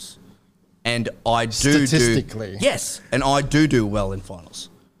finals, and I do. Statistically, yes, and I do well in finals.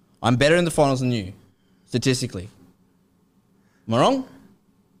 I'm better in the finals than you, statistically. Am I wrong?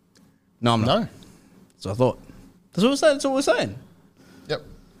 No, I'm not. No. So I thought. That's what we're saying. Yep.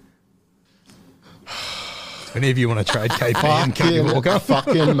 Any of you want to trade KP and Kenny Walker?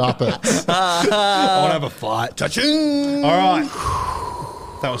 Fucking Muppets. I want to have a fight. Touching. All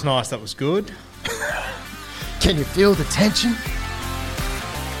right. That was nice. That was good. Can you feel the tension?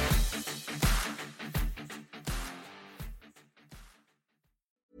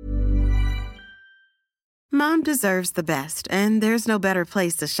 Mom deserves the best, and there's no better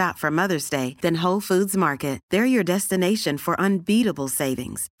place to shop for Mother's Day than Whole Foods Market. They're your destination for unbeatable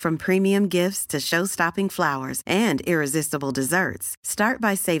savings, from premium gifts to show-stopping flowers and irresistible desserts. Start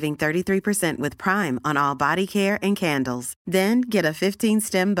by saving 33% with Prime on all body care and candles. Then get a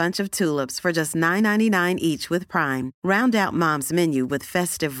 15-stem bunch of tulips for just $9.99 each with Prime. Round out Mom's menu with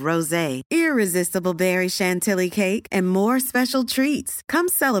festive rosé, irresistible berry chantilly cake, and more special treats. Come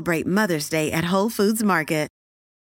celebrate Mother's Day at Whole Foods Market.